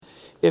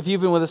if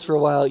you've been with us for a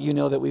while, you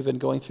know that we've been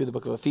going through the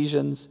book of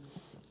Ephesians.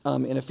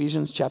 In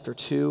Ephesians chapter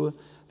 2,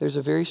 there's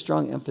a very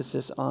strong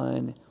emphasis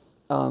on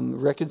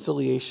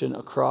reconciliation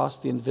across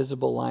the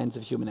invisible lines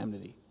of human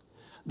enmity.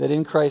 That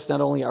in Christ,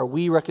 not only are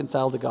we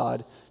reconciled to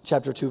God,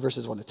 chapter 2,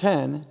 verses 1 to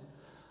 10,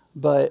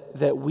 but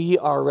that we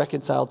are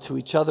reconciled to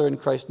each other in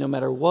Christ no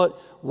matter what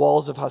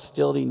walls of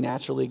hostility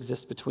naturally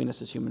exist between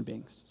us as human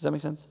beings. Does that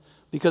make sense?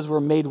 Because we're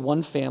made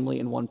one family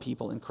and one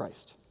people in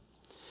Christ.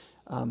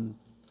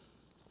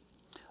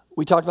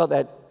 We talked about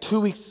that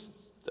 2 weeks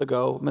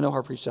ago.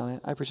 Manohar preached on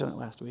it. I preached on it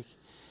last week.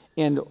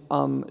 And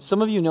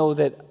some of you know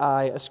that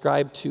I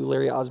ascribe to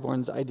Larry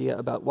Osborne's idea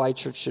about why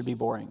church should be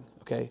boring,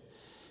 okay?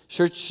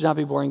 Church should not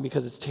be boring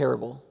because it's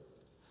terrible.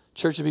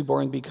 Church should be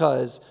boring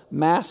because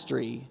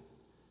mastery,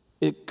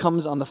 it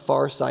comes on the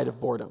far side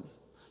of boredom.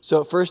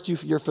 So at first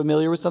you're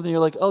familiar with something, you're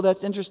like, oh,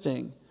 that's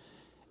interesting.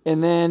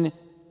 And then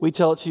we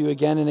tell it to you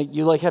again, and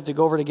you have to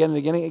go over it again and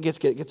again, and it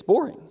gets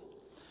boring.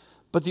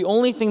 But the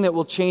only thing that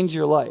will change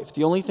your life,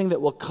 the only thing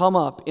that will come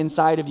up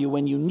inside of you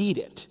when you need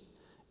it,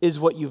 is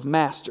what you've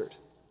mastered.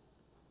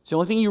 It's the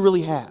only thing you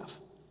really have,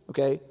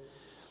 okay?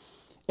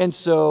 And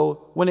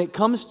so when it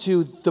comes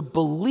to the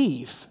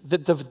belief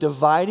that the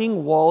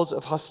dividing walls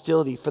of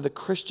hostility for the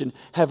Christian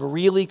have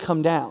really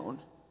come down,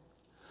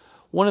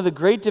 one of the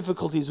great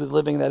difficulties with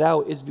living that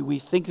out is we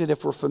think that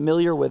if we're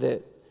familiar with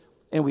it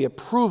and we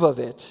approve of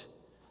it,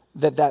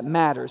 that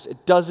matters.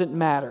 It doesn't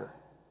matter,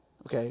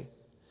 okay?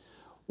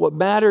 What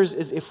matters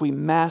is if we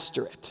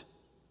master it.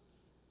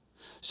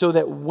 So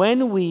that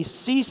when we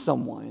see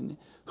someone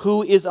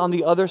who is on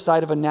the other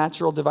side of a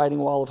natural dividing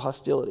wall of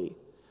hostility,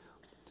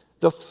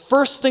 the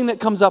first thing that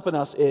comes up in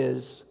us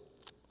is,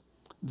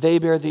 they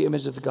bear the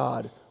image of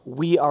God.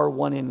 We are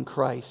one in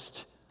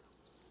Christ.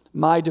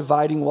 My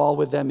dividing wall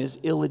with them is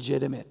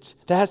illegitimate.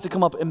 That has to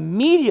come up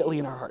immediately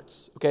in our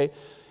hearts, okay?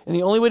 And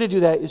the only way to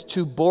do that is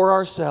to bore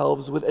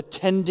ourselves with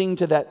attending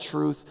to that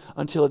truth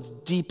until it's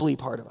deeply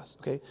part of us,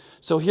 okay?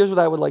 So here's what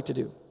I would like to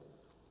do.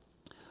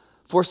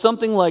 For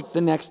something like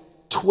the next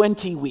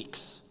 20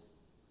 weeks,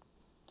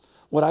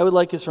 what I would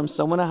like is from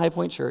someone at High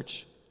Point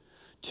Church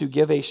to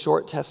give a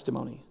short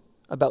testimony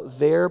about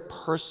their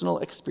personal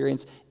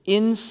experience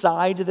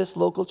inside this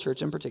local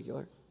church in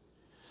particular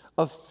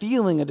of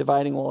feeling a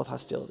dividing wall of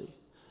hostility.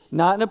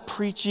 Not in a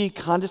preachy,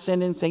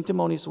 condescending,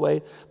 sanctimonious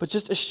way, but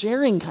just a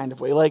sharing kind of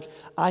way. Like,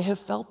 I have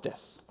felt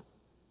this.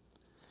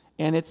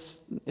 And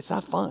it's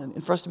not fun.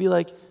 And for us to be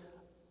like,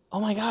 oh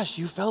my gosh,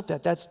 you felt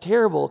that. That's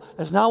terrible.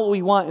 That's not what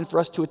we want. And for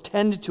us to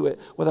attend to it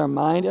with our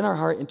mind and our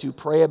heart and to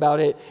pray about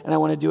it. And I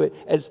want to do it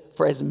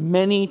for as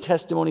many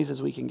testimonies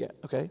as we can get,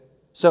 okay?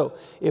 So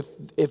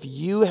if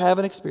you have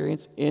an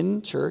experience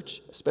in church,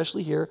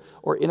 especially here,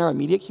 or in our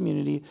immediate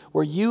community,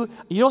 where you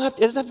don't have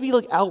to, it doesn't have to be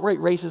like outright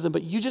racism,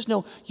 but you just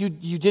know you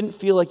didn't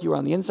feel like you were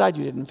on the inside,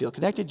 you didn't feel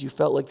connected, you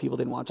felt like people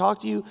didn't want to talk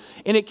to you,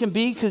 and it can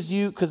be because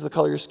of the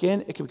color of your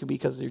skin, it could be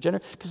because of your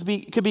gender,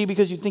 it could be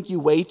because you think you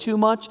weigh too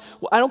much.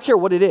 Well, I don't care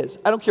what it is.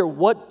 I don't care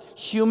what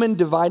human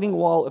dividing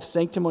wall of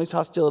sanctimonious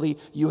hostility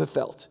you have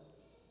felt.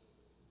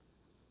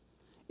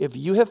 If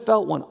you have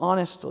felt one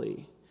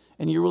honestly,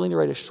 and you're willing to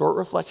write a short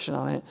reflection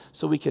on it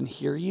so we can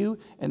hear you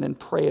and then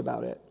pray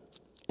about it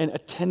and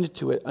attend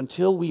to it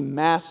until we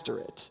master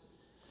it,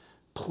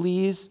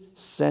 please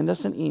send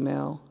us an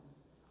email.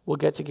 We'll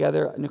get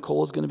together.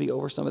 Nicole is going to be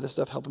over some of this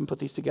stuff, helping put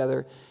these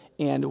together,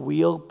 and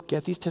we'll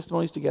get these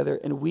testimonies together,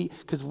 and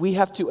because we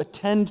have to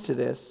attend to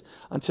this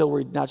until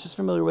we're not just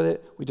familiar with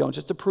it, we don't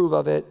just approve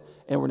of it,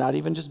 and we're not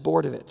even just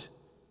bored of it,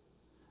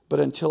 but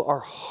until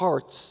our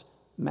hearts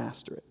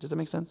master it. Does that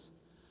make sense?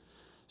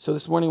 So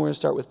this morning we're going to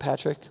start with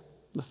Patrick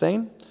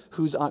Lethane,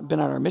 who's been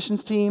on our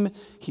missions team.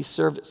 He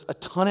served a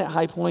ton at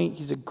High Point.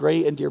 He's a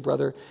great and dear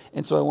brother.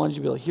 And so I wanted you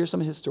to be able to hear some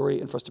of his story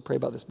and for us to pray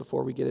about this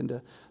before we get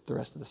into the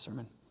rest of the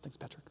sermon. Thanks,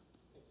 Patrick.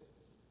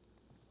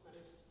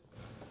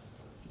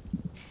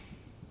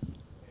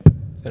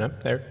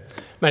 There.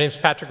 My name is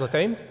Patrick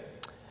Lethane.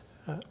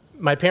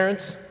 My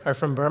parents are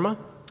from Burma,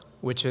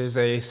 which is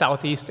a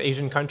Southeast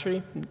Asian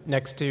country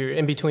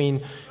in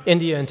between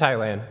India and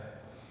Thailand.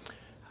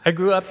 I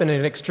grew up in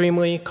an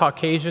extremely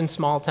Caucasian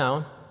small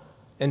town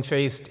and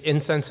faced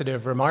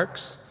insensitive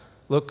remarks,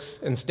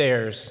 looks, and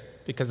stares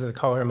because of the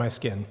color of my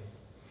skin.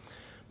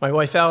 My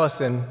wife,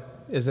 Allison,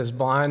 is as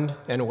blonde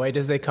and white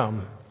as they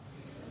come.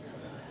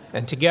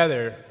 And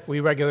together,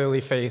 we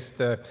regularly face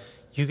the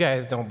 "you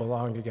guys don't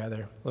belong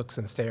together" looks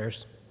and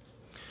stares.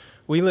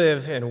 We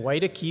live in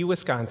Waitaki,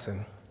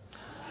 Wisconsin.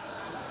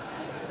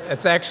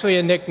 It's actually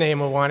a nickname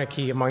of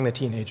Wanakee among the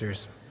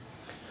teenagers.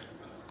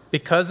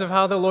 Because of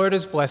how the Lord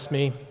has blessed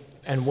me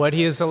and what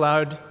He has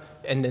allowed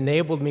and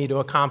enabled me to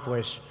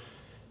accomplish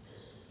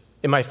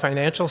in my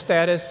financial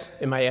status,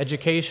 in my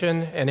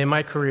education, and in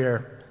my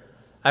career,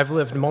 I've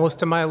lived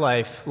most of my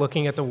life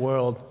looking at the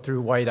world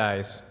through white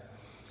eyes.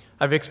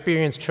 I've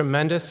experienced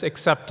tremendous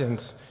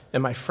acceptance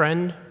in my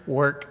friend,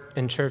 work,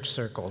 and church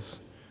circles.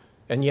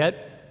 And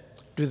yet,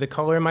 due to the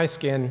color of my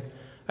skin,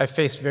 I've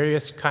faced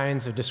various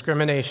kinds of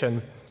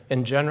discrimination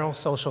in general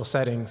social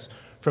settings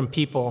from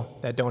people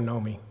that don't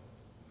know me.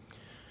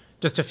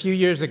 Just a few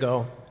years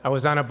ago, I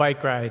was on a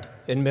bike ride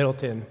in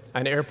Middleton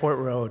on Airport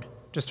Road,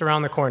 just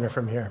around the corner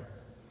from here.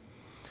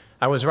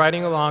 I was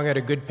riding along at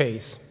a good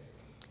pace,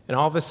 and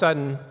all of a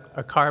sudden,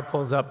 a car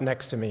pulls up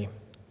next to me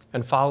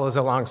and follows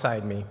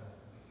alongside me.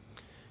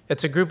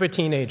 It's a group of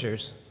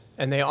teenagers,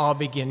 and they all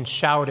begin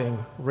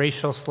shouting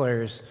racial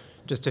slurs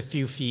just a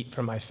few feet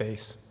from my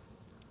face.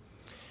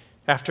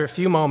 After a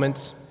few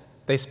moments,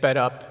 they sped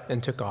up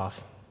and took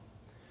off.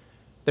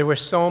 There were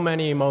so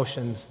many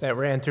emotions that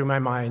ran through my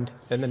mind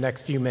in the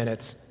next few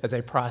minutes as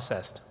I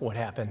processed what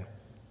happened.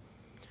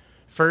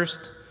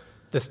 First,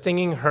 the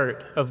stinging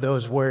hurt of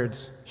those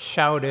words,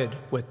 shouted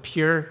with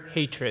pure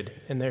hatred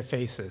in their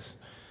faces,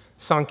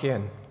 sunk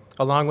in,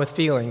 along with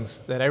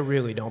feelings that I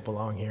really don't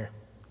belong here.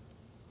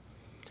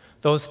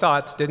 Those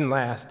thoughts didn't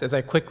last, as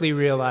I quickly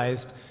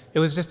realized it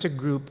was just a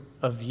group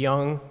of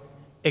young,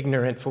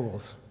 ignorant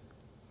fools.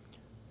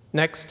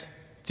 Next,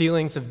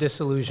 feelings of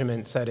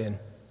disillusionment set in.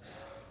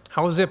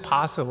 How is it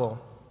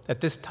possible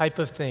that this type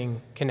of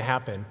thing can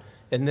happen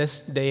in this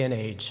day and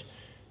age,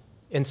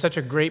 in such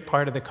a great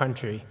part of the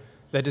country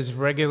that is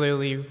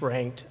regularly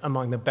ranked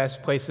among the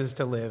best places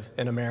to live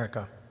in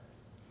America?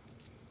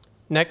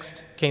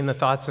 Next came the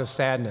thoughts of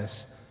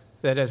sadness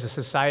that as a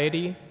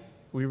society,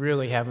 we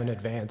really haven't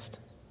advanced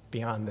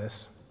beyond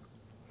this.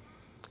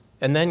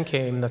 And then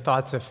came the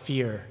thoughts of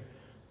fear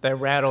that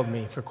rattled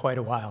me for quite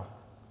a while.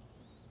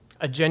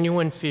 A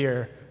genuine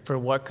fear for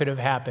what could have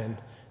happened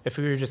if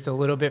we were just a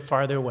little bit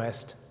farther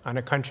west on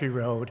a country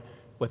road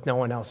with no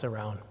one else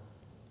around.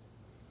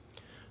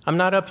 I'm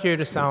not up here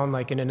to sound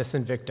like an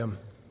innocent victim.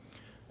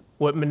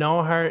 What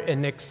Manohar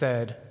and Nick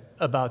said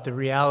about the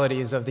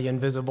realities of the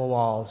invisible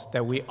walls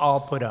that we all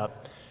put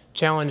up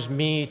challenged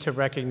me to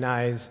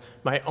recognize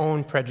my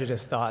own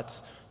prejudiced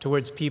thoughts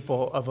towards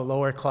people of a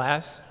lower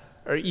class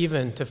or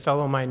even to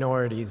fellow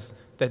minorities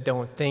that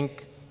don't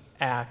think,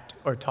 act,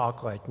 or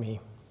talk like me.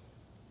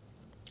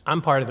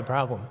 I'm part of the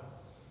problem.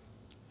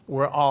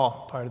 We're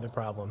all part of the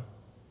problem,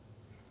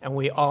 and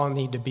we all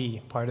need to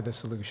be part of the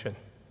solution.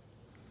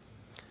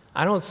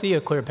 I don't see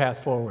a clear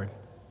path forward.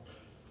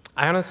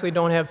 I honestly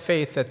don't have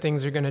faith that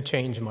things are going to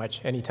change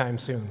much anytime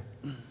soon.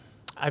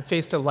 I've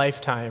faced a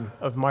lifetime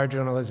of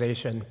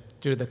marginalization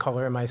due to the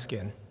color of my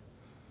skin.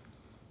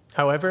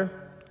 However,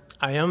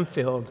 I am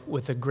filled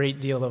with a great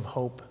deal of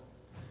hope.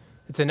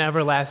 It's an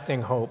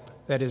everlasting hope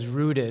that is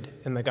rooted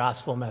in the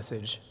gospel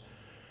message.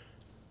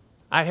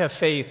 I have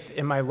faith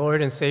in my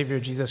Lord and Savior,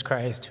 Jesus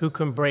Christ, who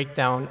can break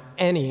down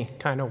any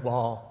kind of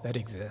wall that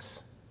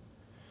exists.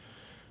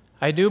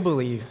 I do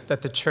believe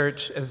that the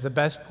church is the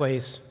best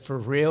place for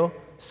real,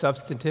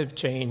 substantive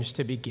change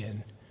to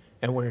begin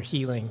and where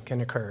healing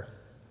can occur.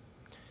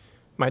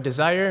 My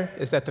desire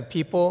is that the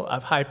people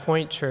of High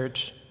Point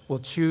Church will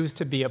choose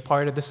to be a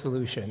part of the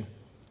solution,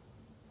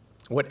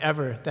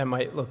 whatever that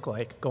might look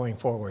like going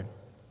forward.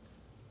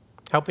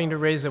 Helping to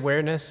raise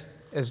awareness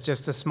is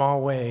just a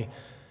small way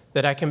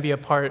that I can be a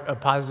part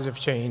of positive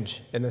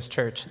change in this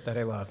church that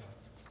I love.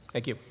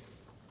 Thank you.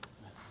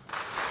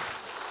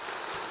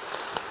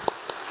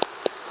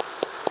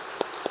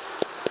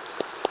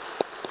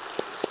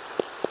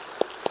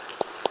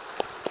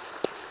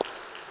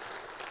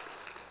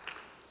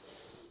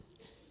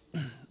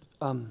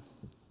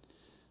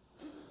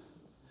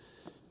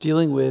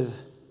 Dealing with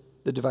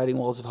the dividing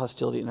walls of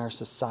hostility in our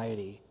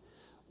society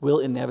will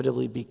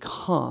inevitably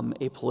become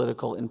a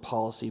political and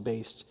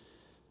policy-based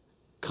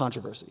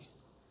controversy.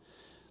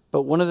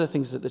 But one of the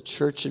things that the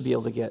church should be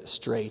able to get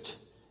straight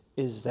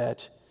is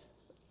that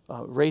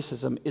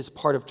racism is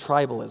part of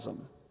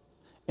tribalism,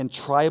 and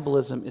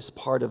tribalism is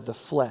part of the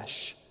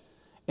flesh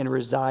and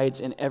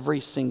resides in every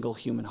single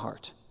human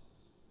heart.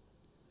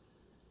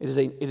 It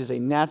is a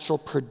natural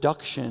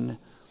production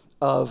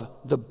of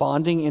the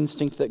bonding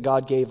instinct that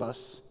God gave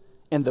us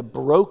and the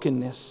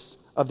brokenness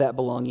of that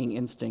belonging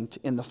instinct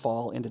in the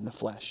fall and in the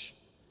flesh.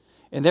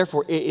 And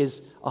therefore, it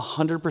is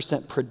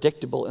 100%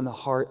 predictable in the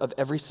heart of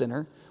every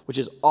sinner, which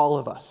is all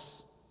of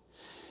us.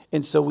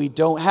 And so we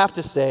don't have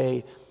to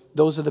say,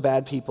 those are the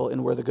bad people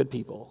and we're the good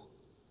people.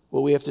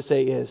 What we have to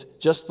say is,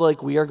 just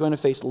like we are going to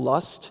face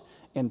lust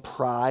and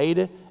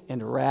pride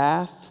and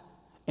wrath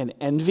and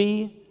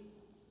envy,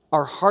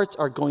 our hearts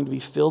are going to be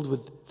filled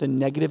with the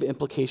negative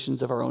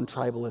implications of our own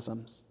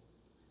tribalisms.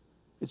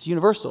 It's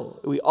universal.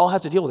 We all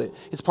have to deal with it.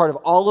 It's part of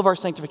all of our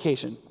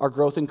sanctification, our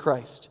growth in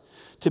Christ,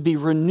 to be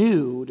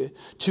renewed,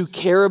 to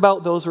care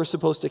about those we're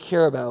supposed to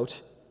care about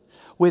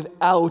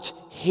without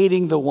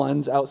hating the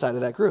ones outside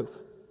of that group.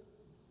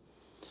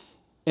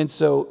 And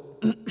so,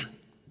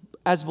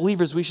 as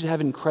believers, we should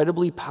have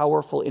incredibly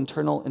powerful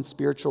internal and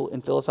spiritual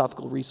and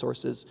philosophical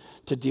resources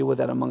to deal with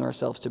that among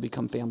ourselves to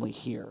become family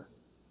here.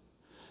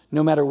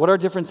 No matter what our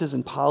differences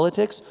in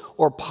politics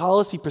or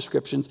policy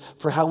prescriptions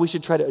for how we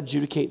should try to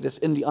adjudicate this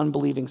in the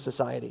unbelieving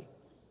society.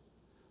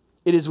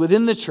 It is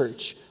within the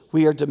church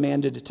we are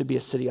demanded to be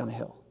a city on a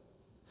hill.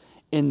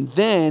 And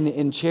then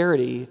in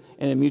charity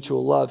and in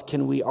mutual love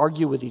can we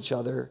argue with each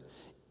other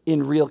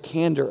in real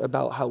candor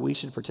about how we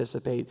should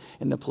participate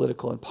in the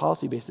political and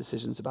policy-based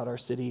decisions about our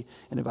city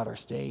and about our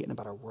state and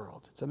about our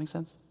world. Does that make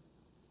sense?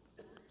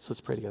 So let's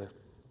pray together.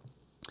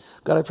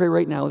 God, I pray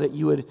right now that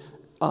you would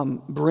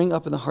bring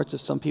up in the hearts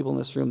of some people in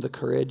this room the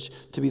courage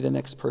to be the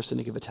next person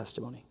to give a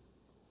testimony.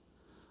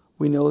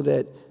 We know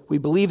that we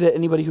believe that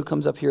anybody who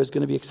comes up here is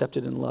going to be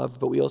accepted and loved,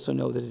 but we also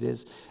know that it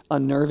is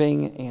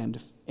unnerving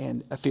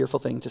and a fearful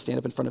thing to stand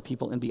up in front of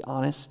people and be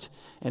honest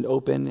and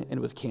open and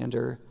with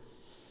candor,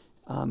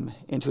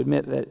 and to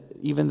admit that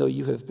even though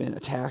you have been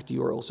attacked,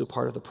 you are also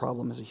part of the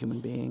problem as a human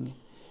being,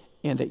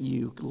 and that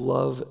you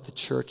love the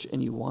church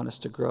and you want us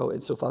to grow.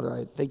 And so, Father,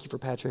 I thank you for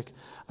Patrick.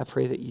 I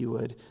pray that you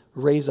would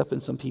raise up in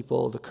some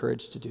people the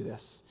courage to do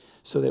this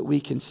so that we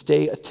can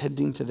stay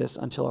attending to this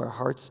until our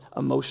hearts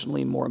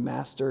emotionally more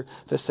master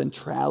the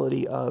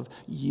centrality of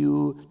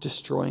you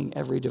destroying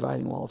every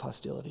dividing wall of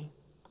hostility.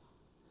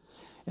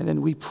 And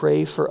then we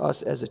pray for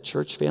us as a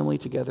church family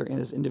together and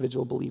as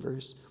individual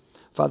believers.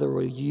 Father,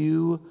 will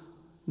you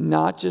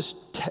not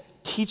just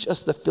teach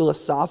us the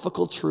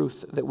philosophical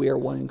truth that we are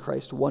one in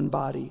Christ, one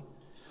body,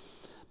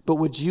 but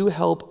would you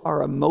help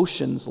our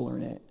emotions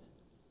learn it,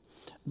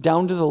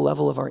 down to the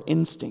level of our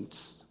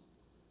instincts,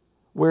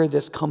 where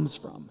this comes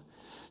from,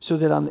 so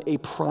that on a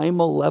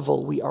primal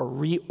level we are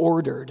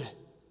reordered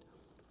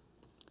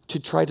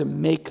to try to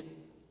make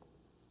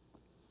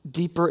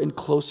deeper and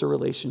closer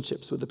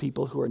relationships with the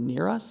people who are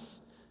near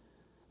us,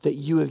 that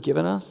you have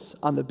given us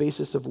on the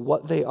basis of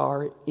what they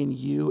are in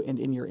you and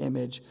in your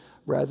image,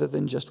 rather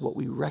than just what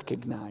we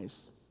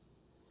recognize.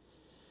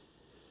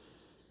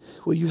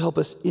 Will you help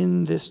us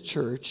in this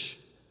church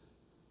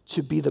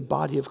to be the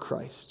body of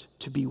Christ,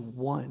 to be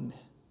one,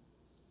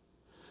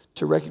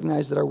 to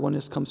recognize that our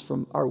oneness comes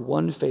from our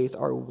one faith,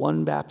 our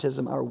one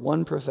baptism, our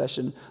one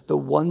profession, the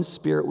one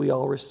Spirit we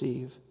all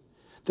receive,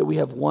 that we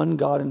have one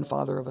God and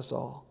Father of us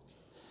all.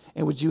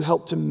 And would you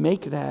help to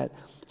make that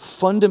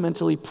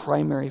fundamentally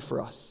primary for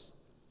us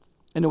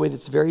in a way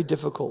that's very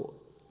difficult?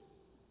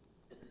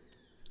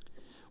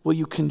 Will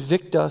you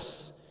convict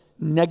us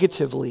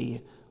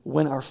negatively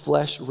when our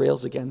flesh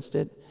rails against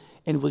it?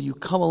 And will you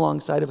come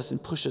alongside of us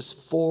and push us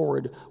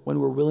forward when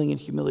we're willing in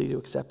humility to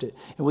accept it?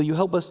 And will you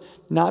help us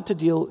not to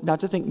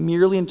think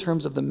merely in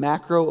terms of the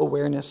macro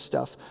awareness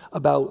stuff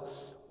about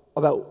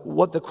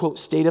what the, quote,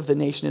 state of the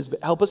nation is,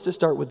 but help us to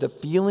start with the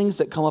feelings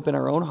that come up in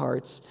our own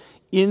hearts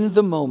in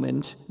the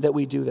moment that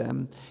we do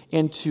them,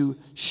 and to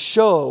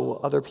show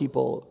other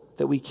people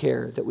that we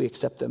care, that we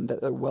accept them,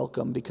 that they're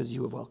welcome because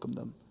you have welcomed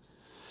them.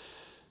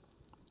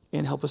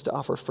 And help us to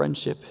offer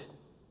friendship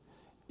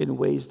in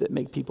ways that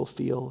make people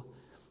feel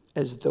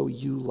as though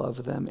you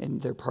love them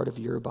and they're part of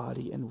your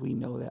body, and we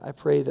know that. I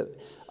pray that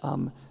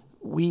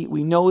we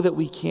know that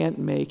we can't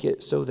make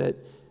it so that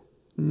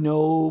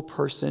no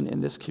person in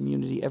this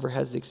community ever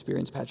has the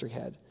experience Patrick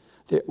had.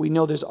 We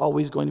know there's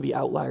always going to be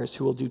outliers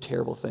who will do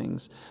terrible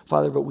things,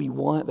 Father, but we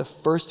want the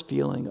first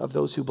feeling of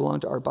those who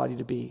belong to our body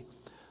to be,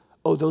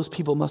 oh, those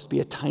people must be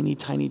a tiny,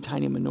 tiny,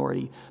 tiny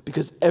minority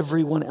because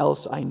everyone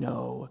else I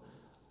know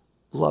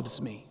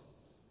loves me.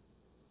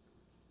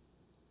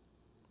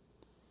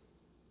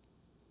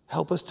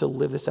 Help us to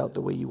live this out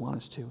the way you want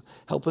us to.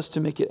 Help us to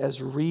make it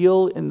as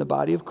real in the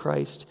body of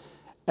Christ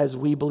as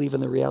we believe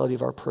in the reality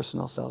of our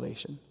personal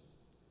salvation.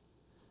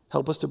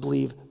 Help us to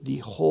believe the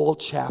whole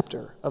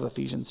chapter of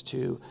Ephesians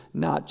 2,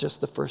 not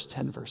just the first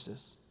 10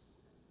 verses.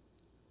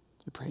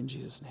 We pray in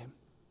Jesus' name.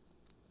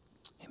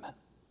 Amen.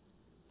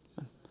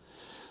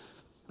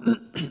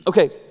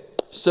 Okay,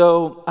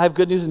 so I have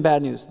good news and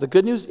bad news. The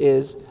good news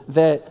is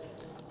that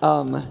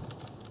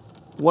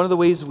one of the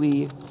ways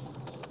we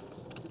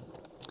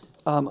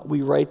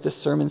write the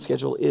sermon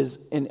schedule is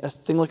in a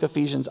thing like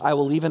Ephesians. I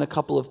will leave in a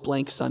couple of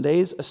blank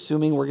Sundays,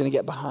 assuming we're going to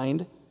get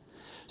behind,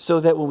 so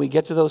that when we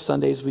get to those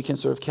Sundays, we can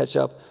sort of catch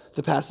up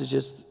the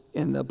passages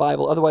in the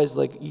Bible. Otherwise,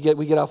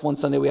 we get off one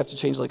Sunday, we have to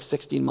change like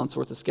 16 months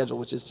worth of schedule,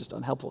 which is just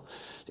unhelpful.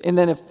 And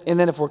then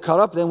if we're caught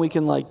up, then we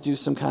can like do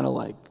some kind of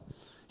like,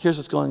 here's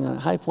what's going on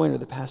at High Point, or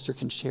the pastor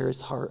can share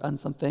his heart on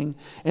something.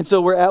 And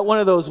so we're at one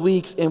of those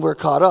weeks and we're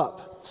caught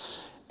up.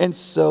 And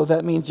so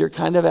that means you're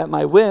kind of at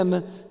my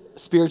whim,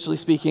 spiritually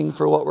speaking,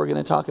 for what we're going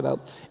to talk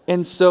about.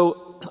 And so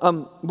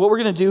what we're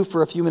going to do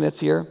for a few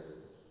minutes here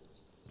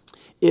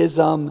is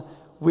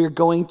we're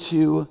going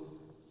to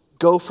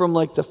go from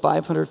like the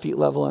 500 feet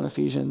level on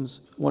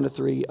Ephesians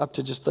 1-3 up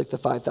to just like the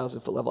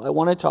 5,000 foot level. I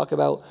want to talk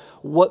about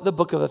what the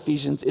book of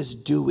Ephesians is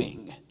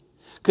doing.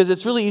 Because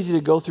it's really easy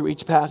to go through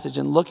each passage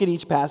and look at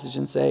each passage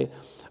and say,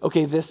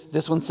 okay,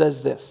 this one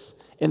says this,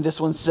 and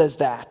this one says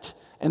that,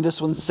 and this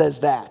one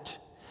says that,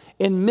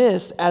 and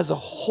miss as a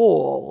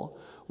whole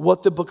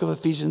what the book of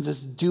Ephesians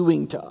is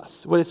doing to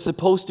us, what it's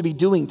supposed to be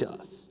doing to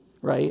us,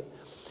 right?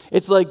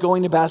 It's like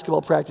going to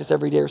basketball practice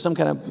every day, or some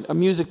kind of a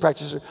music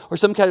practice, or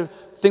some kind of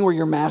thing where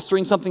you're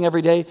mastering something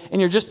every day,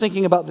 and you're just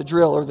thinking about the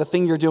drill or the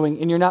thing you're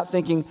doing, and you're not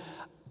thinking,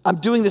 I'm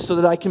doing this so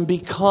that I can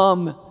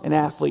become an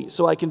athlete,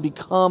 so I can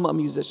become a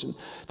musician.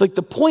 It's like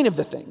the point of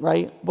the thing,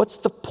 right? What's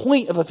the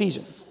point of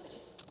Ephesians,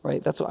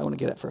 right? That's what I want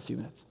to get at for a few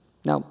minutes.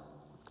 Now,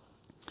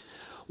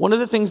 one of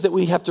the things that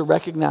we have to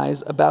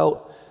recognize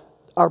about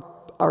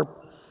our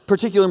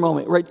particular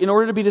moment, right? In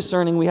order to be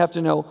discerning, we have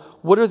to know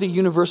what are the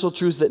universal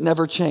truths that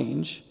never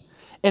change,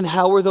 And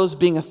how are those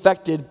being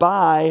affected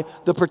by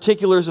the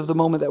particulars of the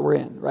moment that we're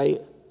in, right?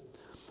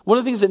 One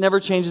of the things that never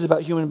changes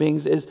about human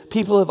beings is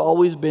people have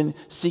always been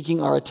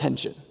seeking our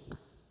attention,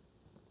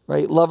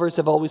 right? Lovers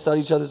have always sought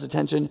each other's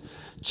attention.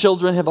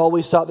 Children have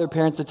always sought their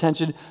parents'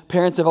 attention.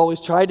 Parents have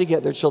always tried to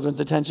get their children's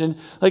attention.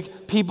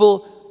 Like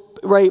people,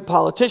 right?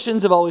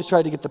 Politicians have always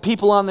tried to get the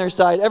people on their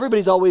side.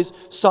 Everybody's always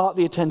sought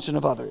the attention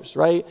of others,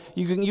 right?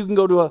 You can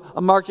go to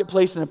a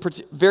marketplace in a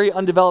very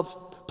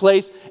undeveloped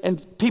place,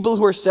 and people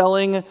who are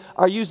selling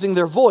are using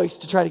their voice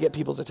to try to get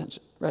people's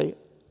attention, right?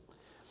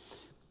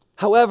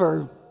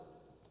 However,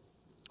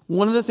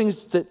 one of the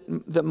things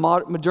that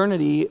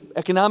modernity,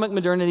 economic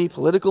modernity,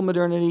 political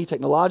modernity,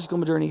 technological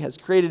modernity has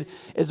created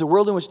is a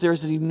world in which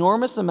there's an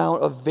enormous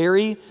amount of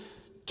very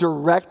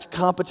direct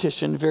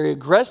competition, very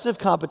aggressive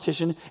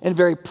competition, and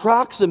very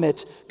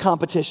proximate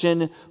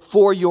competition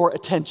for your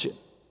attention.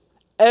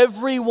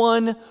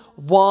 Everyone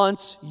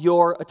wants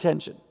your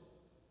attention.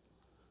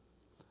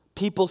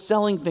 People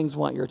selling things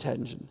want your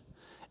attention.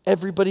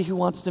 Everybody who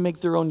wants to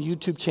make their own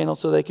YouTube channel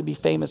so they can be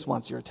famous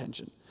wants your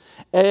attention.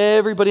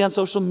 Everybody on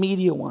social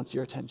media wants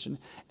your attention.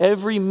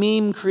 Every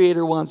meme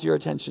creator wants your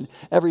attention.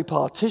 Every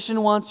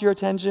politician wants your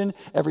attention.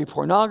 Every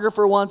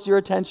pornographer wants your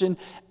attention.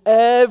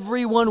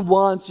 Everyone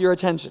wants your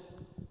attention.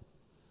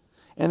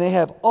 And they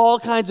have all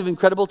kinds of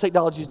incredible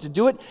technologies to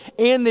do it.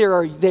 And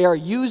they are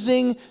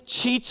using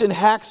cheats and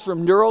hacks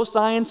from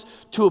neuroscience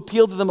to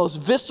appeal to the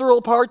most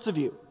visceral parts of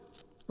you.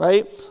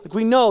 Right? Like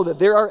we know that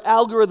there are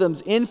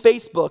algorithms in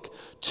Facebook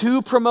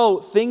to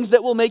promote things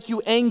that will make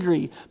you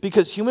angry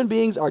because human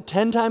beings are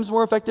 10 times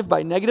more effective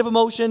by negative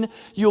emotion.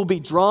 You'll be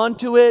drawn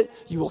to it.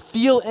 You will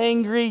feel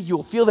angry. You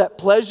will feel that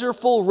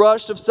pleasureful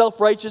rush of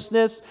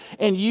self-righteousness,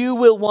 and you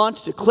will want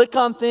to click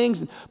on things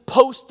and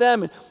post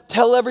them and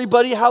tell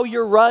everybody how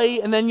you're right,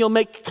 and then you'll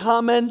make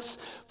comments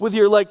with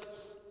your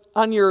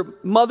on your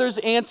mother's,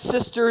 aunt's,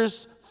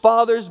 sister's,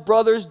 father's,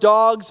 brother's,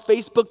 dog's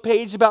Facebook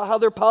page about how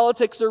their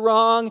politics are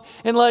wrong.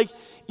 And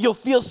you'll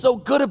feel so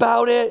good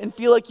about it and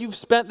feel like you've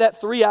spent that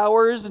 3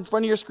 hours in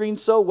front of your screen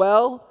so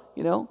well,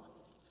 you know?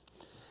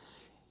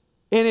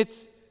 And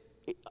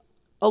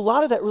a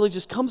lot of that really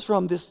just comes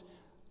from this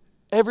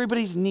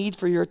everybody's need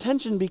for your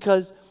attention,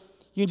 because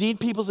you need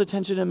people's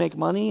attention to make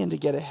money and to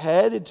get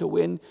ahead and to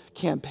win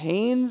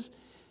campaigns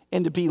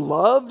and to be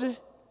loved.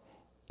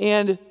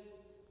 And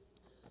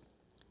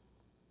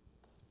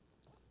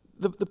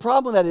the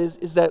problem with that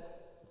is that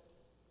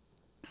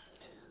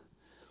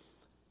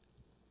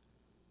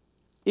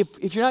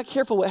if you're not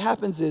careful, what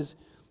happens is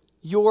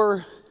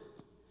your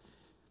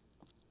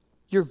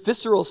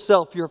visceral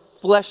self, your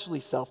fleshly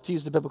self, to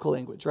use the biblical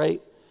language,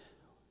 right?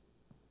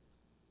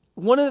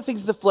 One of the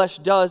things the flesh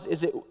does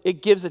is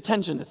it gives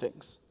attention to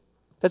things.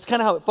 That's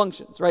kind of how it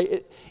functions,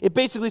 right? It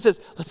basically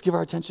says, let's give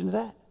our attention to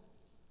that.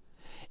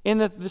 And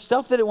the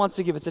stuff that it wants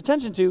to give its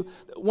attention to,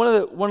 one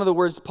of the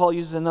words Paul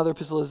uses in another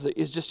epistle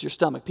is just your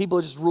stomach. People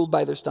are just ruled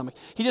by their stomach.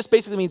 He just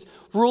basically means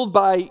ruled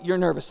by your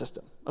nervous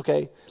system,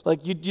 okay?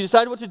 Like you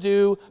decide what to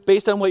do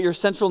based on what your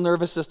central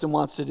nervous system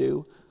wants to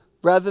do,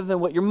 rather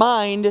than what your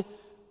mind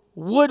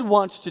would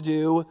want to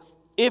do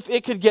if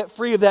it could get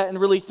free of that and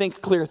really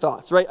think clear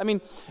thoughts, right? I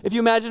mean, if you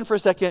imagine for a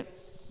second,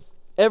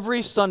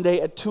 every Sunday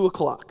at 2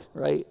 o'clock,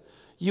 right?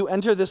 You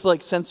enter this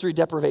sensory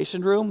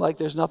deprivation room,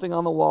 there's nothing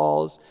on the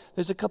walls,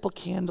 there's a couple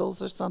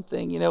candles or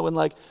something, and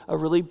a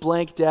really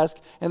blank desk,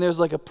 and there's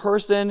a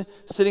person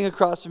sitting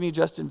across from you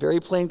dressed in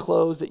very plain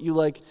clothes that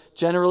you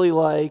generally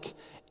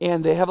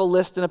and they have a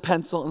list and a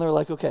pencil, and they're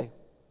okay,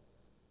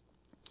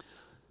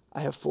 I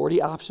have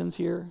 40 options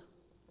here.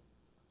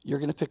 You're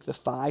going to pick the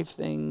 5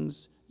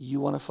 things you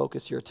want to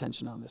focus your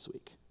attention on this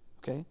week,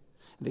 okay?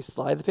 And they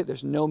slide the pick.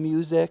 There's no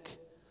music.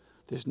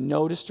 There's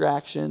no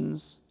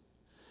distractions.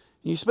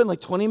 You spend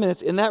 20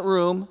 minutes in that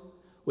room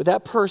with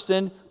that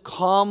person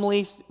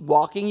calmly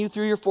walking you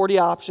through your 40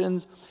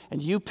 options,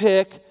 and you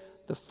pick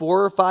the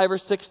 4 or 5 or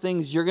 6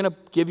 things you're going to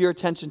give your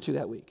attention to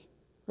that week,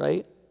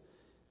 right?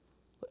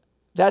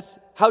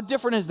 How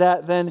different is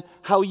that than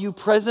how you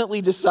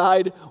presently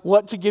decide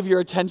what to give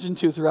your attention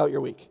to throughout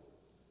your week?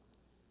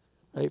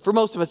 Right? For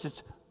most of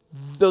us,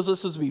 those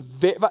lists would be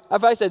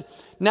if I said,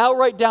 now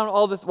write down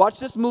watch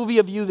this movie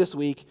of you this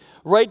week,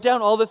 write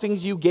down all the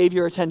things you gave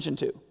your attention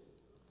to.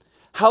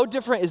 How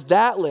different is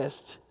that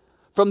list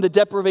from the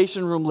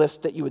deprivation room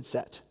list that you would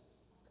set?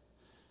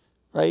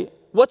 Right?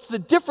 What's the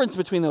difference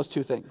between those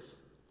two things?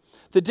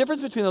 The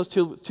difference between those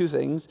two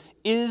things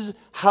is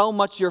how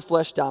much your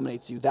flesh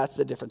dominates you. That's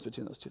the difference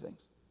between those two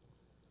things.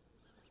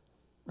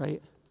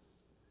 Right?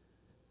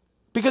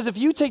 Because if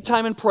you take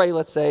time and pray,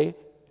 let's say,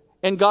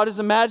 and God is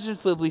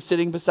imaginatively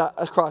sitting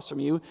across from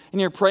you, and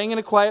you're praying in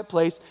a quiet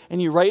place,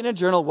 and you write in a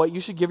journal what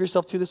you should give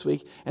yourself to this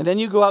week, and then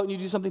you go out and you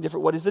do something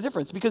different, what is the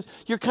difference? Because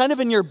you're kind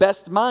of in your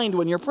best mind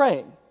when you're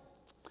praying.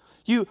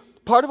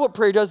 Part of what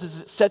prayer does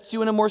is it sets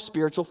you in a more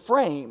spiritual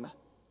frame.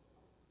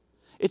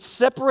 It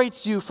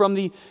separates you from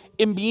the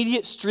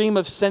immediate stream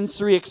of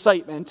sensory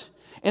excitement,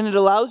 and it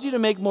allows you to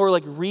make more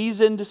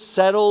reasoned,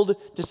 settled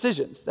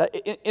decisions.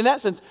 In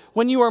that sense,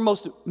 when you are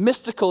most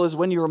mystical is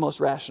when you are most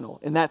rational,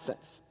 in that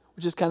sense.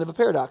 which is kind of a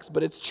paradox,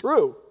 but it's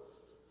true,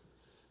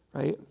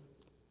 right?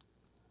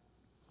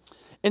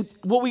 And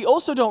what we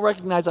also don't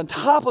recognize on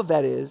top of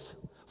that is,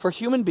 for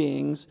human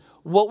beings,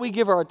 what we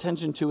give our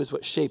attention to is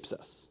what shapes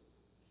us,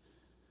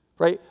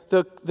 right?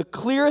 The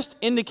clearest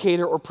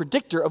indicator or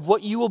predictor of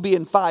what you will be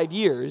in 5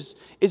 years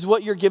is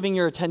what you're giving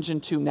your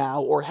attention to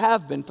now or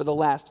have been for the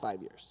last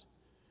 5 years,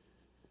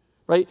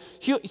 right?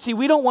 See,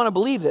 we don't want to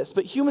believe this,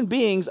 but human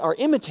beings are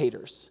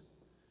imitators.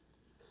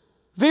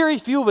 Very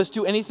few of us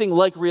do anything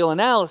like real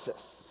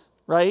analysis,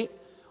 right?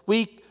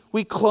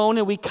 We clone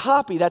and we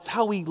copy. That's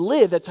how we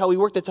live. That's how we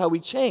work. That's how we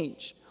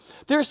change.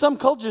 There are some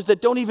cultures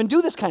that don't even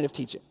do this kind of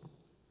teaching.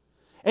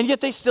 And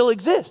yet they still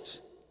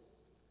exist.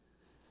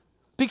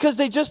 Because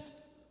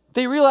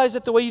they realize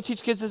that the way you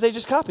teach kids is they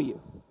just copy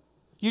you.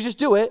 You just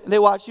do it, and they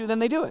watch you, and then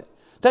they do it.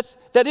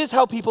 That is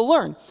how people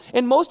learn.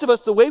 And most of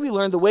us, the way we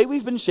learn, the way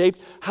we've been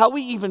shaped, how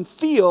we even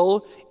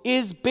feel,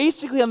 is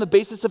basically on the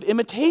basis of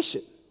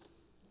imitation.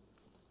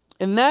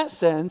 In that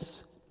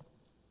sense,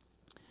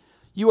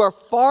 you are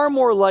far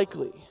more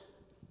likely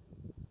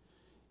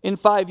in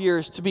 5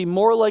 years to be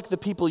more like the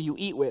people you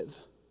eat with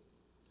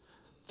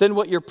than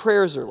what your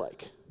prayers are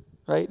like,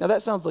 right? Now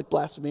that sounds like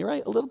blasphemy,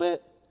 right? A little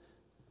bit.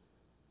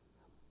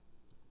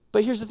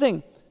 But here's the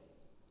thing.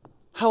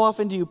 How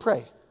often do you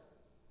pray?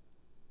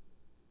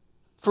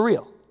 For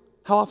real.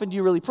 How often do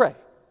you really pray?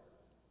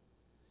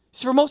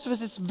 See, for most of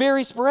us, it's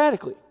very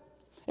sporadically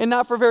and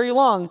not for very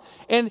long.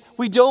 And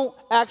we don't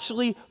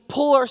actually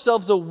pull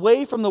ourselves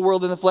away from the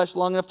world and the flesh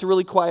long enough to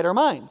really quiet our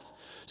minds.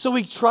 So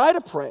we try to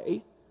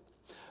pray,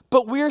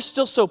 but we're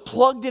still so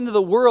plugged into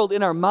the world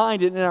in our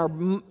mind and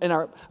in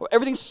our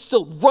everything's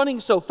still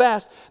running so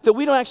fast that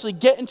we don't actually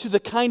get into the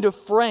kind of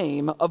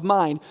frame of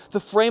mind,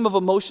 the frame of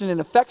emotion and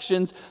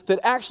affections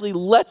that actually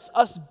lets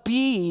us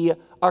be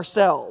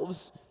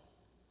ourselves,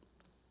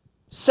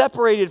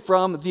 separated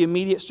from the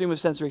immediate stream of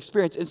sensory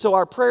experience. And so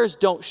our prayers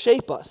don't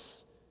shape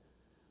us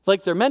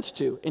like they're meant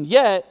to. And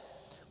yet,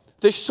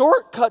 the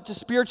shortcut to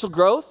spiritual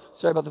growth,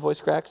 sorry about the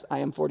voice cracks, I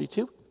am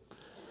 42.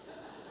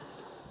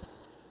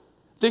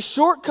 The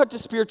shortcut to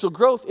spiritual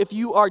growth, if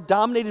you are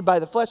dominated by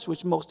the flesh,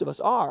 which most of us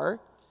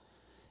are,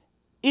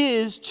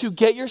 is to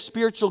get your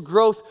spiritual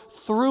growth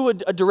through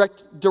a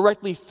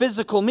directly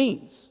physical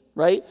means,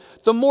 right?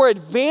 The more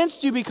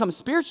advanced you become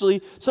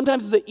spiritually,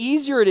 sometimes the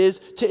easier it is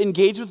to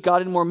engage with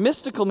God in more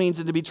mystical means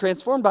and to be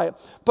transformed by it.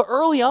 But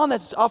early on,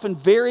 that's often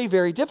very,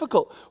 very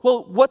difficult.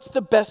 Well, what's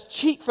the best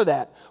cheat for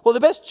that? Well, the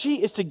best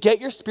cheat is to get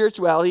your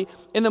spirituality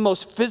in the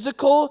most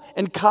physical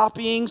and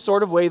copying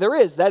sort of way there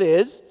is. That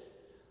is,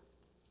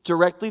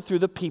 directly through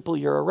the people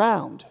you're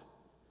around.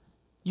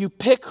 You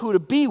pick who to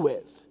be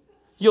with.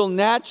 You'll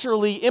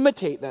naturally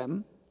imitate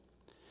them,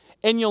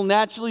 and you'll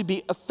naturally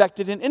be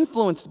affected and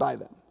influenced by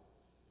them.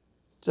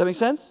 Does that make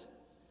sense?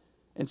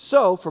 And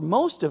so, for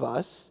most of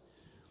us,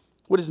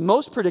 what is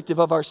most predictive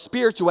of our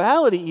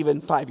spirituality even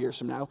 5 years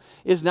from now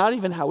is not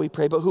even how we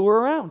pray, but who we're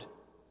around.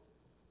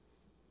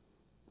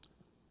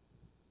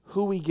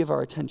 Who we give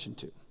our attention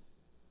to.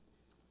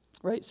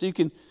 Right? So you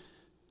can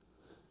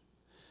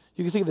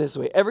think of it this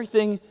way.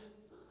 Everything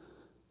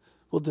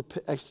will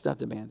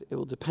it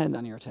will depend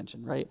on your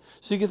attention, right?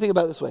 So you can think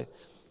about it this way.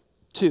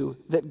 2,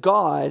 that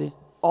God,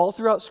 all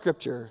throughout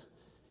Scripture,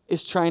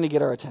 is trying to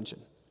get our attention.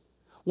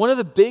 One of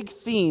the big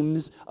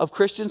themes of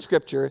Christian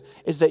Scripture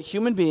is that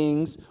human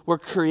beings were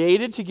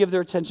created to give their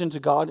attention to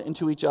God and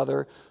to each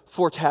other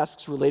for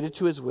tasks related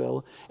to His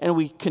will, and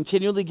we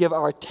continually give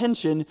our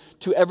attention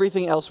to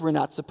everything else we're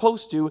not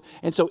supposed to.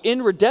 And so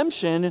in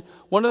redemption,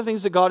 one of the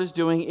things that God is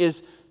doing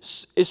is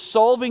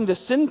solving the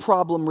sin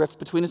problem rift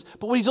between us,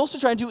 but what He's also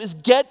trying to do is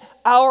get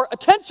our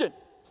attention.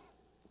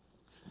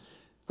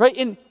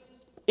 Right?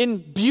 In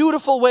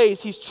beautiful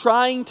ways, He's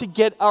trying to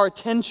get our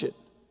attention.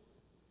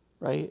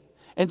 Right?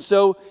 And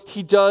so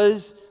He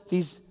does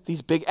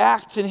these big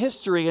acts in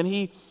history, and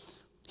he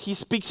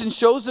speaks and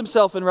shows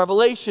Himself in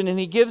Revelation, and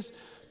He gives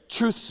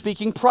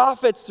truth-speaking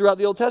prophets throughout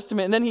the Old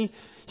Testament. And then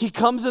he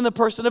comes in the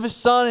person of His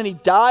Son, and He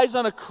dies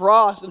on a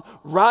cross and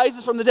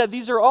rises from the dead.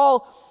 These are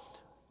all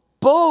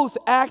both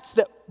acts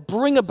that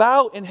bring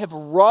about and have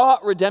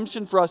wrought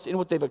redemption for us in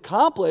what they've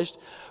accomplished,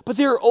 but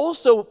they're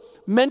also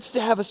meant to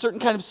have a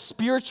certain kind of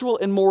spiritual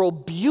and moral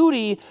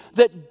beauty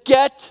that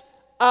get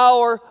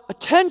our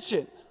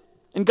attention.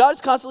 And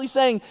God's constantly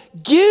saying,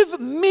 give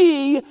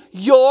me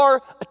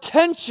your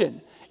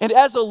attention. And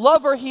as a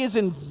lover, He is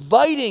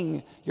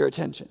inviting your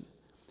attention.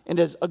 And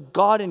as a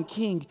God and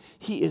King,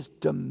 He is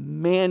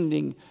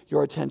demanding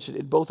your attention.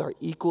 And both are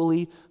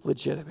equally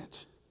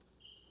legitimate.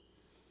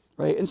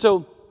 Right? And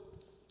so,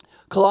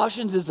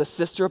 Colossians is the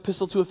sister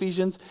epistle to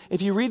Ephesians.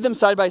 If you read them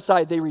side by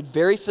side, they read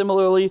very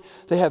similarly.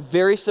 They have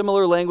very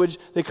similar language.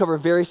 They cover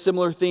very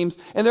similar themes.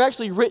 And they're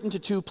actually written to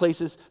two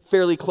places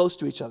fairly close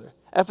to each other.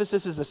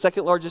 Ephesus is the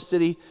second largest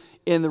city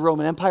in the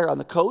Roman Empire on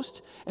the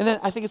coast. And then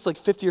I think it's like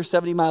 50 or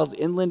 70 miles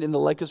inland in the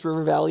Lycus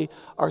River Valley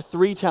are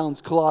three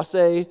towns,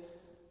 Colossae,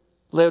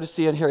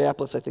 Laodicea, and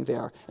Hierapolis, I think they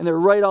are. And they're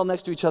right all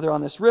next to each other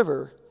on this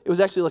river. It was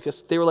actually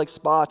they were like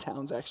spa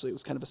towns, actually. It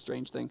was kind of a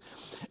strange thing.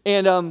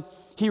 And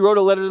he wrote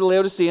a letter to the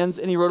Laodiceans,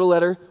 and he wrote a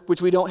letter,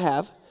 which we don't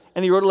have,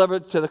 and he wrote a letter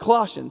to the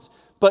Colossians.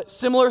 But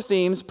similar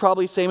themes,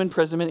 probably same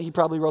imprisonment. He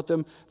probably wrote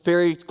them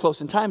very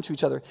close in time to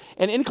each other.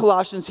 And in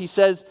Colossians, he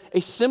says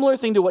a similar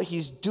thing to what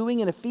he's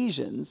doing in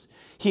Ephesians.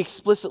 He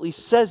explicitly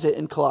says it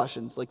in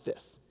Colossians like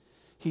this.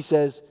 He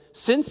says,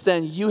 since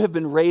then you have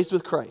been raised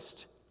with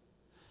Christ.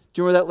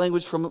 Do you remember that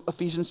language from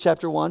Ephesians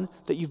chapter 1,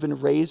 that you've been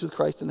raised with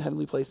Christ in the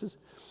heavenly places?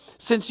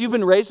 Since you've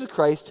been raised with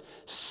Christ,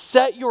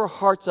 set your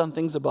hearts on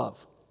things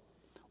above,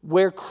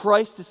 where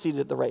Christ is seated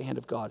at the right hand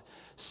of God.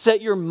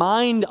 Set your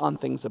mind on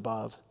things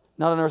above,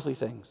 not on earthly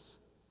things.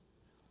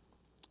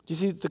 Do you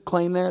see the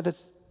claim there?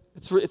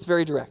 It's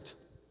very direct.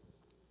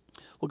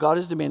 What God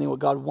is demanding, what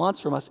God wants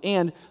from us,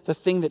 and the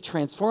thing that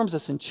transforms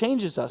us and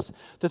changes us,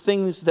 the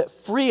things that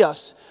free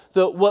us,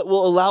 what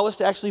will allow us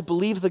to actually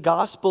believe the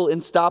gospel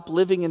and stop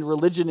living in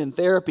religion and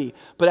therapy,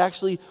 but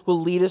actually will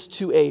lead us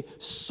to a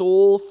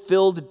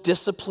soul-filled,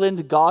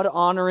 disciplined,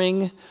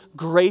 God-honoring,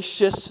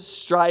 gracious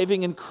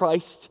striving in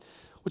Christ,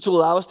 which will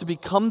allow us to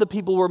become the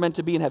people we're meant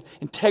to be and have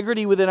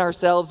integrity within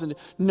ourselves and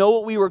know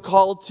what we were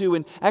called to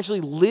and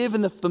actually live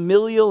in the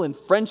familial and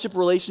friendship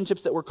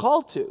relationships that we're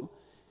called to,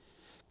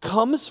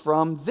 comes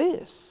from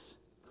this.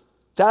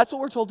 That's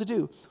what we're told to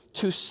do,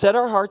 to set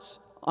our hearts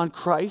on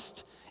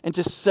Christ and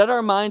to set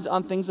our minds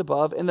on things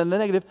above, and then the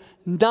negative,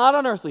 not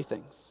on earthly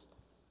things.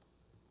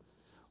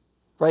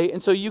 Right?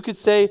 And so you could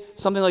say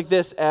something like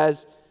this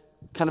as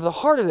kind of the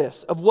heart of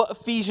this, of what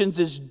Ephesians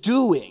is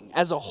doing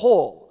as a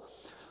whole,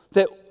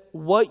 that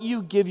what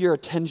you give your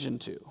attention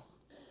to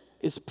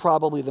is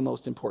probably the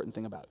most important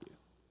thing about you.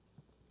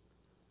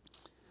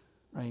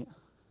 Right?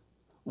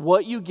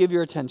 What you give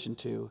your attention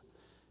to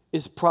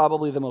is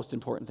probably the most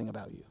important thing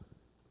about you.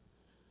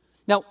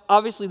 Now,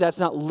 obviously, that's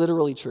not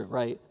literally true,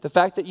 right? The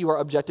fact that you are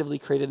objectively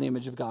created in the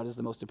image of God is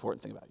the most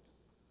important thing about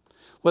you.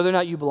 Whether or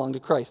not you belong to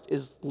Christ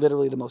is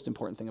literally the most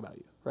important thing about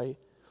you, right?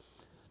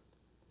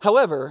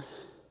 However,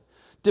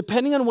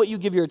 depending on what you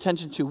give your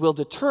attention to will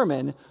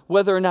determine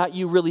whether or not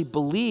you really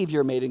believe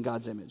you're made in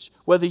God's image,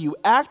 whether you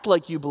act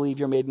like you believe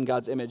you're made in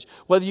God's image,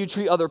 whether you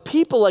treat other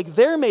people like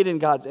they're made in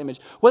God's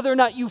image, whether or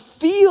not you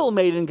feel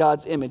made in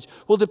God's image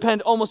will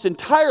depend almost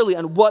entirely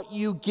on what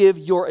you give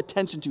your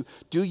attention to.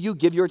 Do you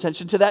give your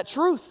attention to that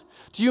truth?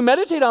 Do you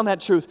meditate on that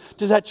truth?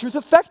 Does that truth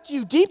affect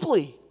you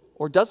deeply,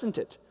 or doesn't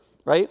it,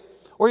 right?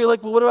 Or you're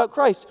like, well, what about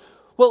Christ?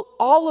 Well,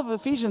 all of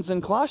Ephesians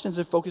and Colossians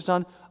are focused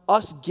on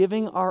us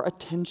giving our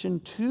attention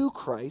to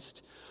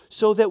Christ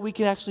so that we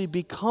can actually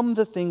become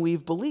the thing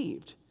we've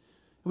believed.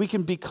 We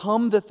can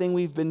become the thing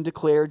we've been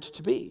declared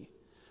to be.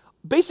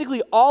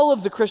 Basically, all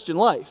of the Christian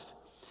life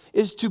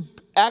is to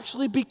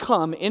actually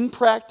become, in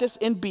practice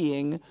and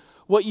being,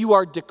 what you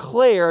are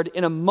declared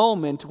in a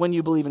moment when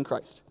you believe in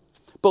Christ,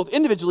 both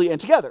individually and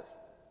together.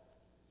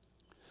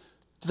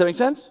 Does that make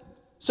sense?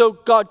 So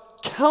God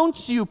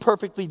counts you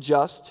perfectly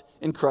just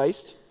in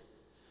Christ.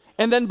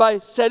 And then by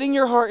setting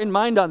your heart and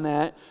mind on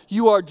that,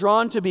 you are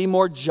drawn to be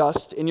more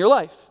just in your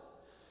life.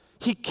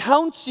 He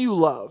counts you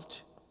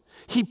loved.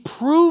 He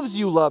proves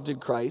you loved in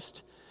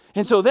Christ.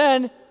 And so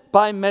then,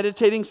 by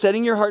meditating,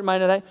 setting your heart and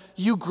mind on that,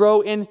 you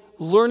grow in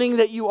learning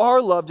that you are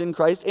loved in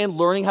Christ and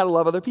learning how to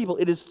love other people.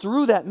 It is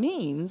through that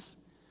means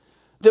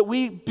that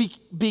we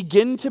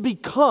begin to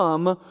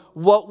become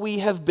what we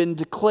have been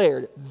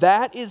declared.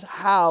 That is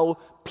how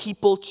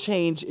people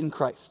change in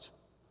Christ.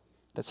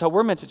 That's how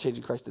we're meant to change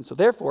in Christ. And so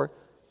therefore,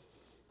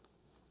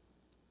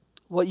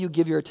 what you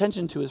give your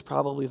attention to is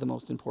probably the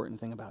most important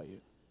thing about you.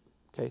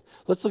 Okay,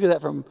 let's look at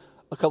that from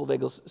a couple of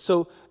angles.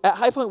 So at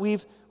High Point,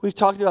 we've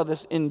talked about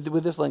this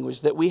with this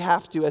language, that we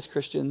have to, as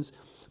Christians,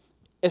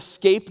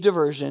 escape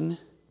diversion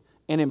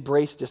and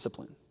embrace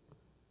discipline.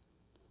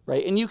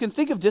 Right? And you can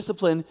think of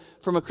discipline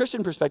from a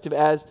Christian perspective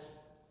as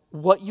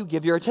what you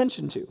give your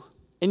attention to.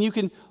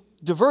 And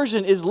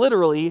diversion is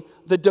literally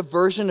the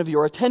diversion of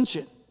your